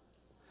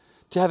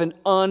 to have an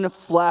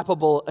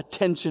unflappable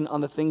attention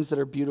on the things that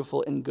are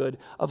beautiful and good,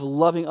 of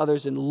loving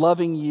others and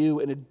loving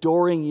you and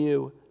adoring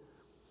you.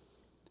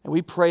 And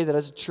we pray that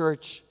as a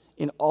church,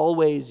 in all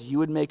ways, you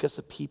would make us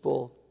a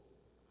people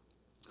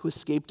who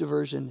escape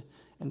diversion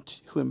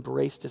and who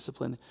embrace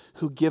discipline,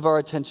 who give our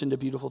attention to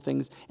beautiful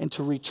things, and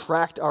to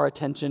retract our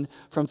attention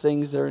from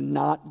things that are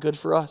not good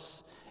for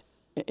us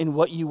in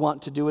what you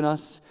want to do in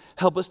us.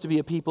 Help us to be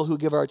a people who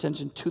give our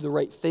attention to the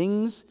right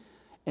things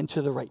and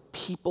to the right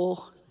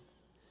people.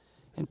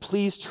 And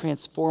please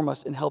transform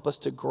us and help us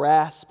to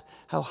grasp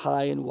how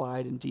high and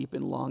wide and deep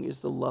and long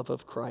is the love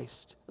of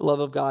Christ, the love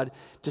of God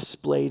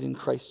displayed in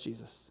Christ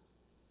Jesus.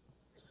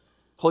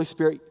 Holy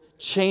Spirit,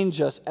 change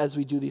us as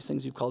we do these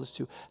things you've called us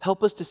to.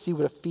 Help us to see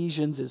what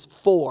Ephesians is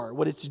for,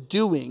 what it's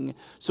doing,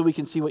 so we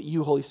can see what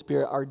you, Holy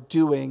Spirit, are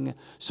doing,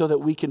 so that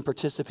we can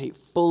participate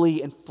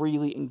fully and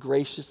freely and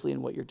graciously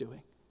in what you're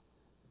doing.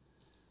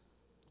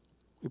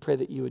 We pray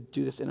that you would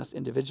do this in us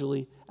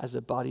individually, as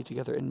a body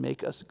together, and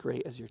make us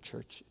great as your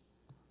church.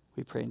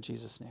 We pray in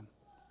Jesus' name.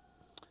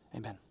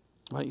 Amen.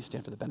 Why don't you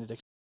stand for the benediction?